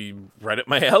actually right up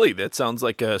my alley. That sounds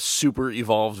like a super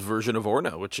evolved version of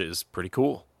Orna, which is pretty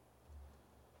cool.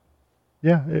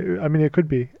 Yeah, I mean it could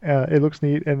be. It looks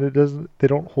neat, and it doesn't. They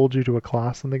don't hold you to a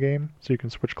class in the game, so you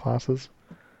can switch classes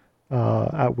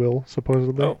at will,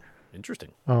 supposedly. Oh,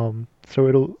 interesting. So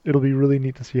it'll be really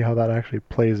neat to see how that actually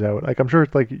plays out. Like I'm sure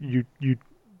it's like you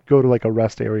go to like a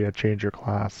rest area, change your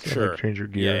class, and, like, change your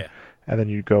gear, and then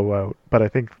you go out. But I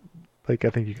think you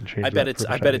can change. I bet it's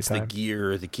the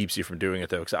gear that keeps you from doing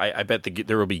it though, because I bet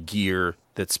there will be gear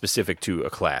that's specific to a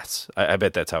class. I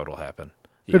bet that's how it'll happen.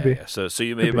 Could be. Yeah. So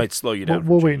it might slow you down.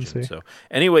 We'll wait and see. So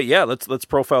anyway, yeah, let's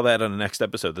profile that on the next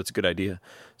episode. That's a good idea.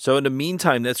 So in the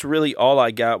meantime, that's really all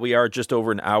I got. We are just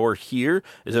over an hour here.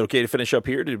 Is it okay to finish up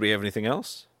here? Did we have anything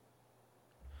else?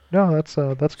 No, that's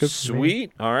good.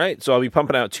 Sweet. All right. So I'll be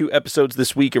pumping out 2 episodes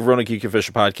this week of Ronan Geek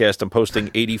Official Podcast. I'm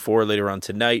posting 84 later on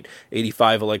tonight.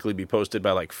 85 will likely be posted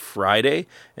by like Friday.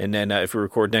 And then if we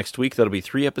record next week, that'll be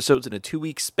 3 episodes in a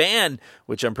 2-week span,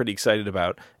 which I'm pretty excited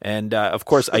about. And of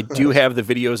course, I do have the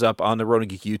videos up on the Ronan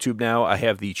Geek YouTube now. I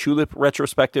have the Tulip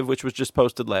retrospective, which was just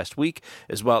posted last week,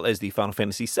 as well as the Final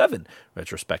Fantasy VII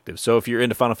retrospective. So if you're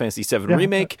into Final Fantasy VII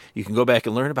Remake, you can go back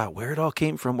and learn about where it all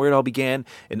came from, where it all began,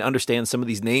 and understand some of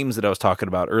these names that I was talking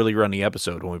about earlier on the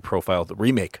episode when we profiled the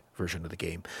remake version of the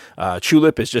game.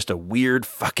 Tulip is just a weird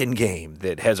fucking game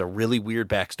that has a really weird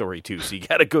backstory too, so you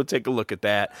gotta go take a look at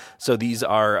that. So these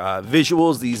are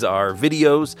visuals, these are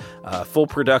videos, full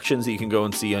productions that you can go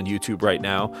and see on YouTube right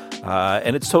now,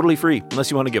 and it's totally free unless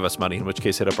you want to give us money, in which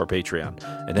case hit up our Patreon.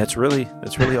 And that's really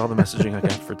all the messaging I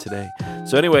got for today.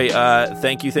 So anyway,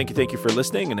 thank you for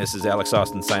listening, and this is Alex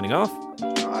Austin signing off.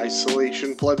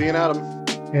 Isolation, Plebeian Adam.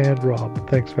 And Rob,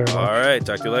 thanks very much. All right,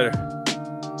 talk to you later.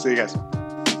 See you guys.